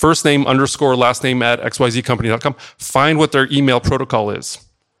first name underscore last name at xyzcompany.com? Find what their email protocol is.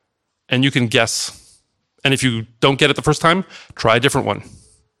 And you can guess. And if you don't get it the first time, try a different one.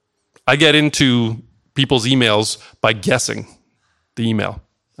 I get into people's emails by guessing the email.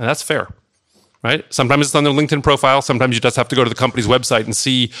 And that's fair. Right? Sometimes it's on their LinkedIn profile. Sometimes you just have to go to the company's website and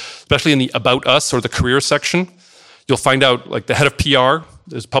see, especially in the About Us or the career section, you'll find out, like the head of PR,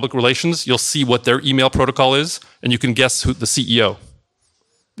 there's public relations, you'll see what their email protocol is, and you can guess who the CEO.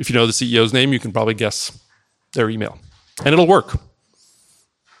 If you know the CEO's name, you can probably guess their email. And it'll work.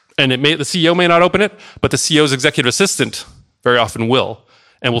 And the CEO may not open it, but the CEO's executive assistant very often will,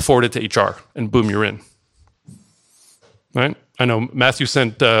 and will forward it to HR, and boom, you're in. Right? I know Matthew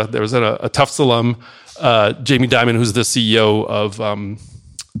sent, there was a Tufts alum, Jamie Dimon, who's the CEO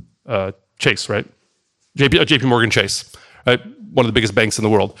of Chase, right? JP Morgan Chase, right? One of the biggest banks in the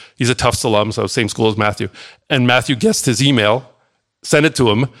world. He's a Tufts alum, so same school as Matthew. And Matthew guessed his email, sent it to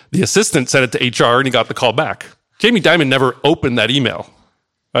him. The assistant sent it to HR, and he got the call back. Jamie Dimon never opened that email,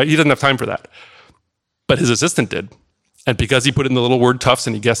 right? He doesn't have time for that. But his assistant did. And because he put in the little word Tufts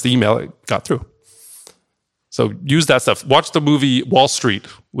and he guessed the email, it got through. So use that stuff. Watch the movie Wall Street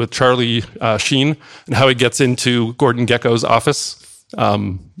with Charlie Sheen and how he gets into Gordon Gekko's office.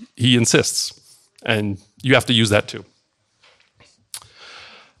 He insists. And you have to use that too.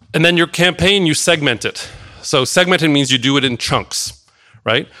 And then your campaign, you segment it. So segmenting means you do it in chunks,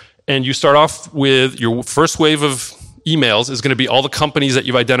 right? And you start off with your first wave of emails is going to be all the companies that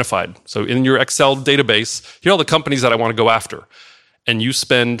you've identified. So in your Excel database, here are all the companies that I want to go after. And you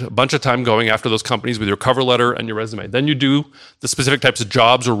spend a bunch of time going after those companies with your cover letter and your resume. Then you do the specific types of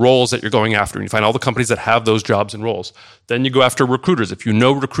jobs or roles that you're going after. And you find all the companies that have those jobs and roles. Then you go after recruiters. If you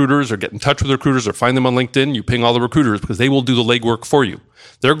know recruiters or get in touch with recruiters or find them on LinkedIn, you ping all the recruiters because they will do the legwork for you.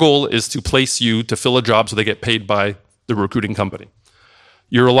 Their goal is to place you to fill a job so they get paid by the recruiting company.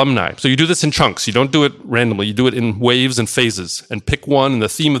 Your alumni. So you do this in chunks. You don't do it randomly. You do it in waves and phases. And pick one. And the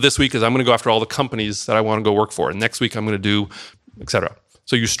theme of this week is I'm going to go after all the companies that I want to go work for. And next week I'm going to do etc.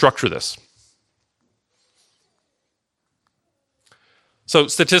 So you structure this. So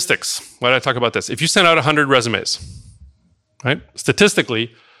statistics. Why did I talk about this? If you send out 100 resumes, right?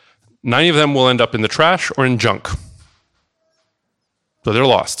 Statistically, 90 of them will end up in the trash or in junk. So they're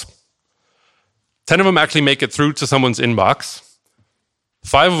lost. 10 of them actually make it through to someone's inbox.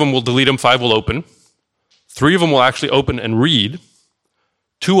 5 of them will delete them, 5 will open. 3 of them will actually open and read.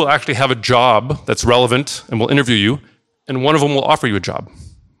 2 will actually have a job that's relevant and will interview you. And 1 of them will offer you a job.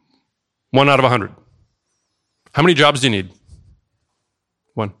 1 out of 100. How many jobs do you need?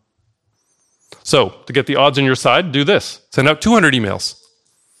 1. So, to get the odds on your side, do this. Send out 200 emails.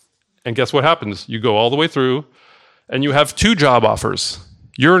 And guess what happens? You go all the way through and you have 2 job offers.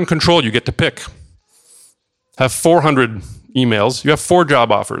 You're in control. You get to pick. Have 400 emails. You have 4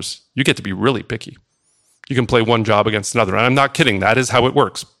 job offers. You get to be really picky. You can play one job against another. And I'm not kidding. That is how it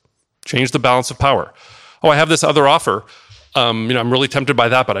works. Change the balance of power. Oh, I have this other offer. I'm really tempted by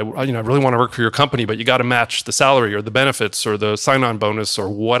that, but I really want to work for your company, but you got to match the salary or the benefits or the sign-on bonus or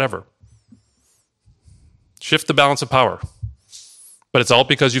whatever. Shift the balance of power. But it's all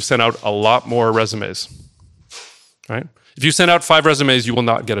because you've sent out a lot more resumes, right? If you send out 5 resumes, you will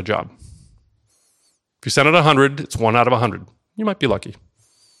not get a job. If you send out 100, it's 1 out of 100. You might be lucky.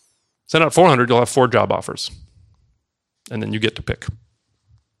 Send out 400, you'll have 4 job offers. And then you get to pick.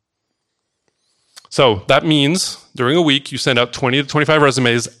 So that means during a week, you send out 20 to 25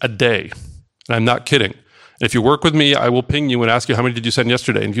 resumes a day. And I'm not kidding. And if you work with me, I will ping you and ask you, how many did you send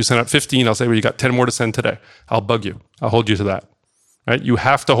yesterday? And if you send out 15, I'll say, well, you got 10 more to send today. I'll bug you. I'll hold you to that. Right? You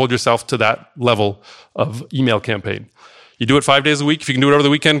have to hold yourself to that level of email campaign. You do it 5 days a week. If you can do it over the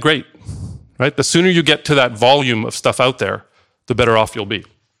weekend, great. Right? The sooner you get to that volume of stuff out there, the better off you'll be.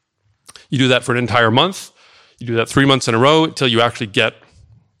 You do that for an entire month. You do that 3 months in a row until you actually get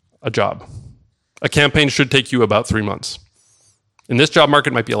a job. A campaign should take you about 3 months. In this job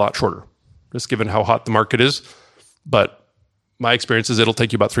market, it might be a lot shorter, just given how hot the market is. But my experience is it'll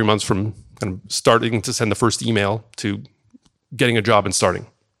take you about 3 months from kind of starting to send the first email to getting a job and starting.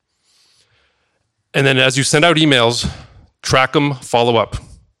 And then as you send out emails, track them, follow up.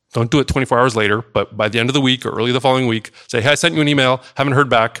 Don't do it 24 hours later, but by the end of the week or early the following week, say, hey, I sent you an email, haven't heard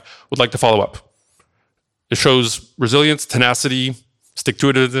back, would like to follow up. It shows resilience, tenacity,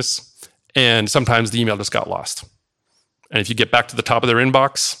 stick-to-itiveness, and sometimes the email just got lost. And if you get back to the top of their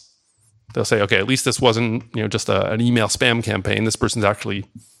inbox, they'll say, okay, at least this wasn't just an email spam campaign. This person's actually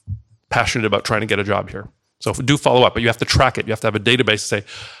passionate about trying to get a job here. So do follow up, but you have to track it. You have to have a database to say,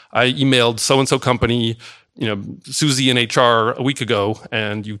 I emailed so-and-so company, Susie in HR a week ago,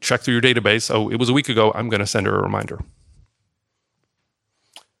 and you check through your database. Oh, it was a week ago. I'm going to send her a reminder.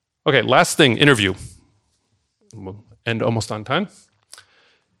 Okay, last thing, interview. We'll end almost on time.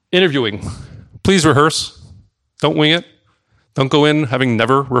 Interviewing. Please rehearse. Don't wing it. Don't go in having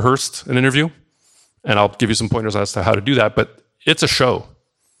never rehearsed an interview. And I'll give you some pointers as to how to do that, but it's a show,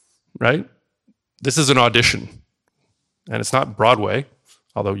 right? This is an audition. And it's not Broadway,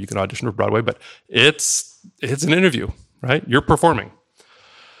 although you can audition for Broadway, but it's an interview, right? You're performing.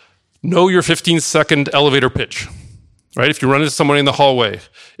 Know your 15-second elevator pitch, right? If you run into somebody in the hallway,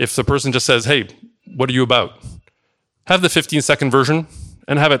 if the person just says, hey, what are you about? Have the 15-second version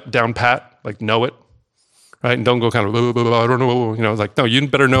and have it down pat, like know it, right? And don't go kind of, I don't know, like, no, you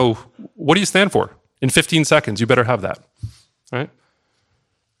better know, what do you stand for? In 15 seconds, you better have that, right?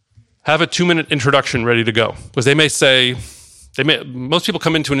 Have a 2-minute introduction ready to go. Because most people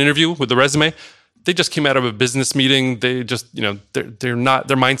come into an interview with the resume, they just came out of a business meeting. They just, they're not,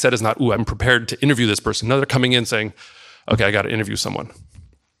 their mindset is not, ooh, I'm prepared to interview this person. No, they're coming in saying, okay, I got to interview someone,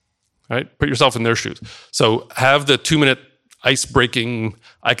 right? Put yourself in their shoes. So have the 2-minute ice-breaking,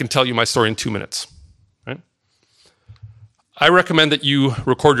 I can tell you my story in 2 minutes, right? I recommend that you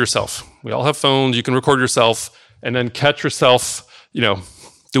record yourself. We all have phones. You can record yourself and then catch yourself,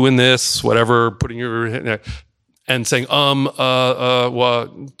 doing this, whatever, putting your, and saying,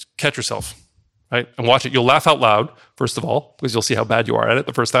 catch yourself, right? And watch it. You'll laugh out loud, first of all, because you'll see how bad you are at it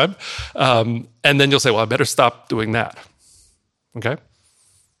the first time. And then you'll say, well, I better stop doing that, okay?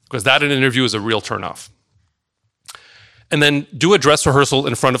 Because that in an interview is a real turnoff. And then do a dress rehearsal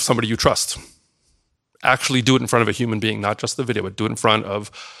in front of somebody you trust. Actually do it in front of a human being, not just the video, but do it in front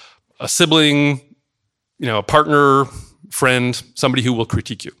of a sibling, a partner, friend, somebody who will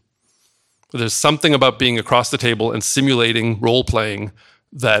critique you. But there's something about being across the table and simulating role-playing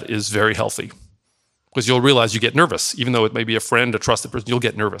that is very healthy. Because you'll realize you get nervous. Even though it may be a friend, a trusted person, you'll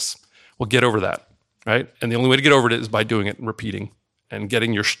get nervous. Well, get over that, right? And the only way to get over it is by doing it and repeating and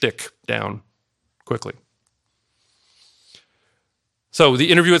getting your shtick down quickly. So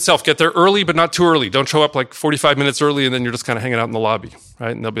the interview itself, get there early, but not too early. Don't show up like 45 minutes early and then you're just kind of hanging out in the lobby,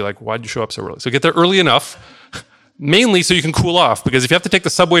 right? And they'll be like, why'd you show up so early? So get there early enough, mainly so you can cool off. Because if you have to take the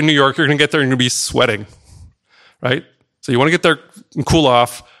subway in New York, you're going to get there and you're going to be sweating, right? So you want to get there and cool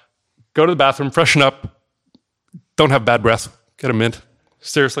off, go to the bathroom, freshen up, don't have bad breath, get a mint,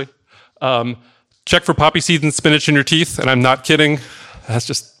 seriously. Check for poppy seeds and spinach in your teeth, and I'm not kidding.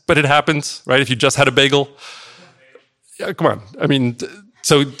 But it happens, right? If you just had a bagel. Yeah, come on.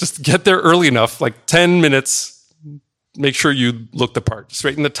 So just get there early enough, like 10 minutes, make sure you look the part.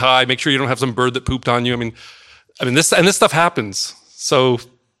 Straighten the tie, make sure you don't have some bird that pooped on you. This stuff happens. So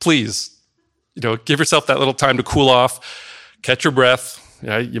please, give yourself that little time to cool off, catch your breath,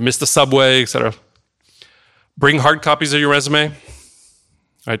 Yeah, you missed the subway, etc. Bring hard copies of your resume. All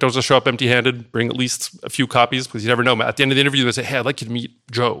right, don't just show up empty-handed. Bring at least a few copies because you never know. At the end of the interview, they say, hey, I'd like you to meet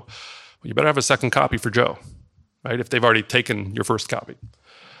Joe. Well, you better have a second copy for Joe, right, if they've already taken your first copy.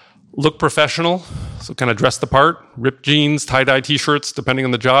 Look professional, so kind of dress the part. Ripped jeans, tie-dye T-shirts, depending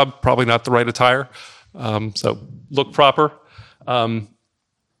on the job, probably not the right attire. So look proper.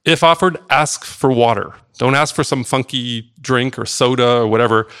 If offered, ask for water. Don't ask for some funky drink or soda or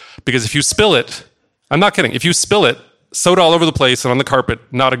whatever, because if you spill it, I'm not kidding, if you spill it, soda all over the place and on the carpet,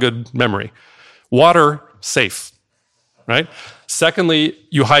 not a good memory. Water, safe, right? Secondly,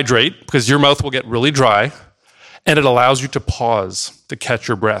 you hydrate because your mouth will get really dry and it allows you to pause to catch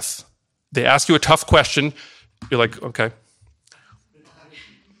your breath. They ask you a tough question, you're like, okay.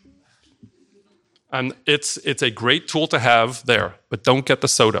 And it's a great tool to have there, but don't get the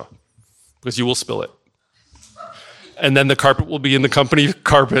soda because you will spill it. And then the carpet will be in the company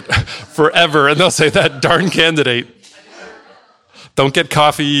carpet forever, and they'll say, that darn candidate. Don't get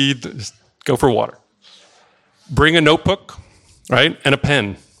coffee, just go for water. Bring a notebook, right, and a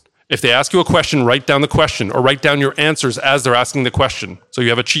pen. If they ask you a question, write down the question or write down your answers as they're asking the question. So you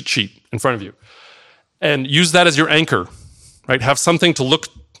have a cheat sheet in front of you. And use that as your anchor, right? Have something to look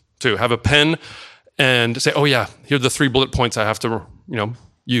to. Have a pen and say, oh yeah, here are the 3 bullet points I have to,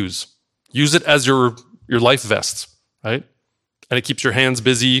 use. Use it as your life vest, right? And it keeps your hands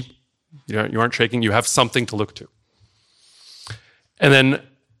busy. You aren't shaking. You have something to look to. And then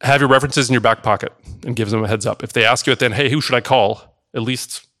have your references in your back pocket and give them a heads up. If they ask you at the end, hey, who should I call? At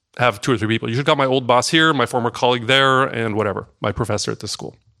least have 2 or 3 people. You should call my old boss here, my former colleague there, and whatever, my professor at this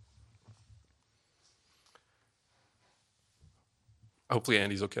school. Hopefully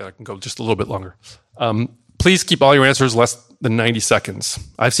Andy's okay. I can go just a little bit longer. Please keep all your answers less than 90 seconds.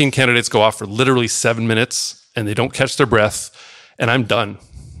 I've seen candidates go off for literally 7 minutes and they don't catch their breath, and I'm done.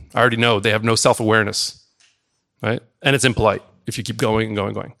 I already know they have no self-awareness, right? And it's impolite if you keep going and going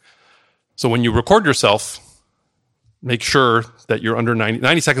and going. So when you record yourself, make sure that you're under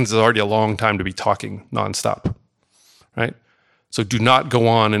 90 seconds is already a long time to be talking nonstop, right? So do not go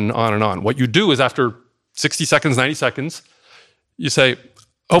on and on and on. What you do is after 60 seconds, 90 seconds, you say,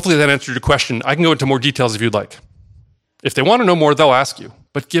 hopefully that answered your question. I can go into more details if you'd like. If they want to know more, they'll ask you.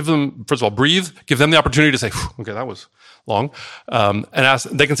 But give them, first of all, breathe. Give them the opportunity to say, okay, that was long. And ask,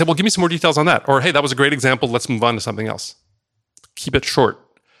 they can say, well, give me some more details on that. Or, hey, that was a great example. Let's move on to something else. Keep it short.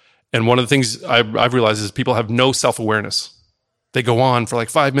 And one of the things I've realized is people have no self-awareness. They go on for like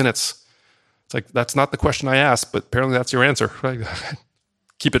 5 minutes. It's like, that's not the question I asked, but apparently that's your answer. Right?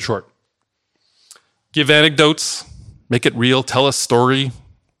 Keep it short. Give anecdotes. Make it real. Tell a story.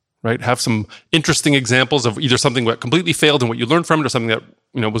 Right? Have some interesting examples of either something that completely failed and what you learned from it, or something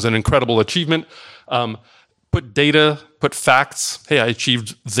that was an incredible achievement. Put data, put facts. Hey, I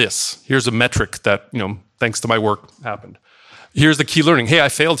achieved this. Here's a metric that thanks to my work happened. Here's the key learning. Hey, I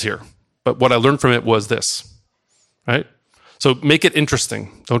failed here, but what I learned from it was this. Right? So make it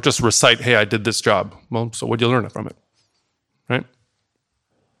interesting. Don't just recite, hey, I did this job. Well, so what did you learn from it? Right?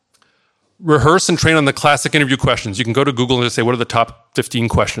 Rehearse and train on the classic interview questions. You can go to Google and just say, what are the top 15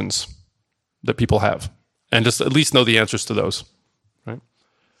 questions that people have? And just at least know the answers to those. Right?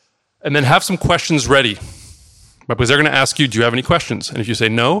 And then have some questions ready. Because they're going to ask you, do you have any questions? And if you say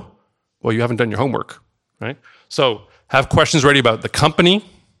no, well, you haven't done your homework. Right? So have questions ready about the company,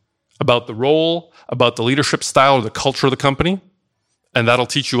 about the role, about the leadership style or the culture of the company. And that'll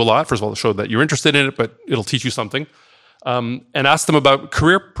teach you a lot. First of all, to show that you're interested in it, but it'll teach you something. And ask them about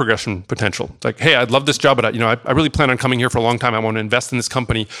career progression potential. Like, hey, I'd love this job, but I really plan on coming here for a long time. I want to invest in this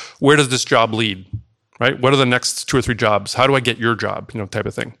company. Where does this job lead? Right? What are the next 2 or 3 jobs? How do I get your job? Type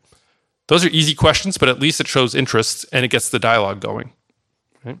of thing. Those are easy questions, but at least it shows interest and it gets the dialogue going.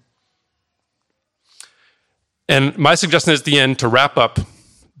 Right? And my suggestion is at the end to wrap up.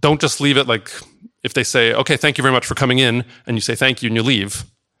 Don't just leave it like if they say, okay, thank you very much for coming in, and you say thank you and you leave.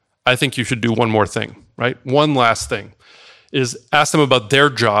 I think you should do one more thing, right? One last thing is ask them about their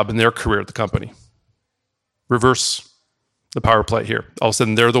job and their career at the company. Reverse the power play here. All of a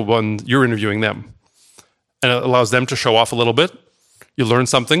sudden, they're the one, you're interviewing them. And it allows them to show off a little bit. You learn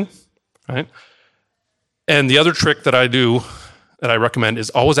something, right? And the other trick that I do, that I recommend, is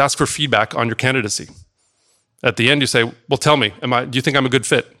always ask for feedback on your candidacy. At the end, you say, well, tell me, do you think I'm a good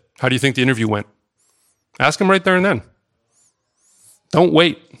fit? How do you think the interview went? Ask them right there and then. Don't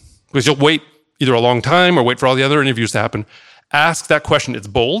wait, because you'll wait either a long time or wait for all the other interviews to happen. Ask that question. It's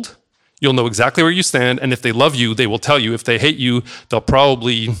bold. You'll know exactly where you stand. And if they love you, they will tell you. If they hate you, they'll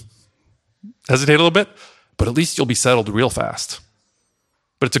probably hesitate a little bit, but at least you'll be settled real fast.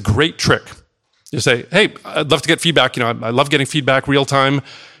 But it's a great trick. You say, hey, I'd love to get feedback. I love getting feedback real time.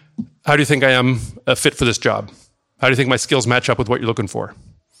 How do you think I am a fit for this job? How do you think my skills match up with what you're looking for?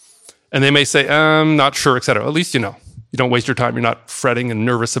 And they may say, I'm not sure, et cetera. At least you know. You don't waste your time. You're not fretting and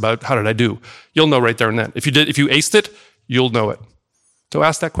nervous about how did I do. You'll know right there and then. If you aced it, you'll know it. So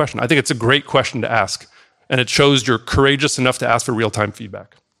ask that question. I think it's a great question to ask. And it shows you're courageous enough to ask for real-time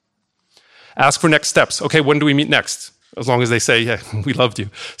feedback. Ask for next steps. Okay, when do we meet next? As long as they say, yeah, we loved you.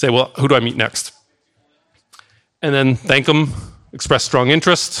 Say, well, who do I meet next? And then thank them, express strong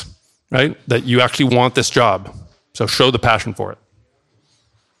interest, right? That you actually want this job. So show the passion for it.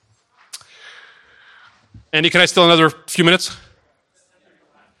 Andy, can I still another few minutes?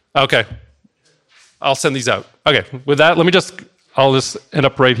 Okay. I'll send these out. Okay, with that, I'll just end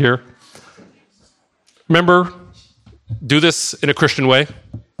up right here. Remember, do this in a Christian way,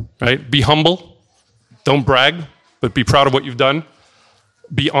 right? Be humble. Don't brag, but be proud of what you've done.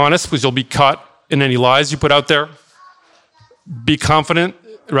 Be honest, because you'll be caught in any lies you put out there. Be confident,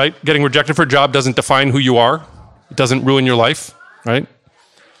 right? Getting rejected for a job doesn't define who you are. It doesn't ruin your life, right?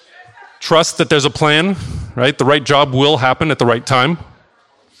 Trust that there's a plan, right? The right job will happen at the right time.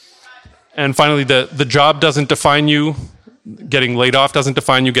 And finally, the job doesn't define you. Getting laid off doesn't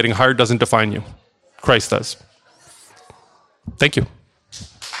define you. Getting hired doesn't define you. Christ does. Thank you.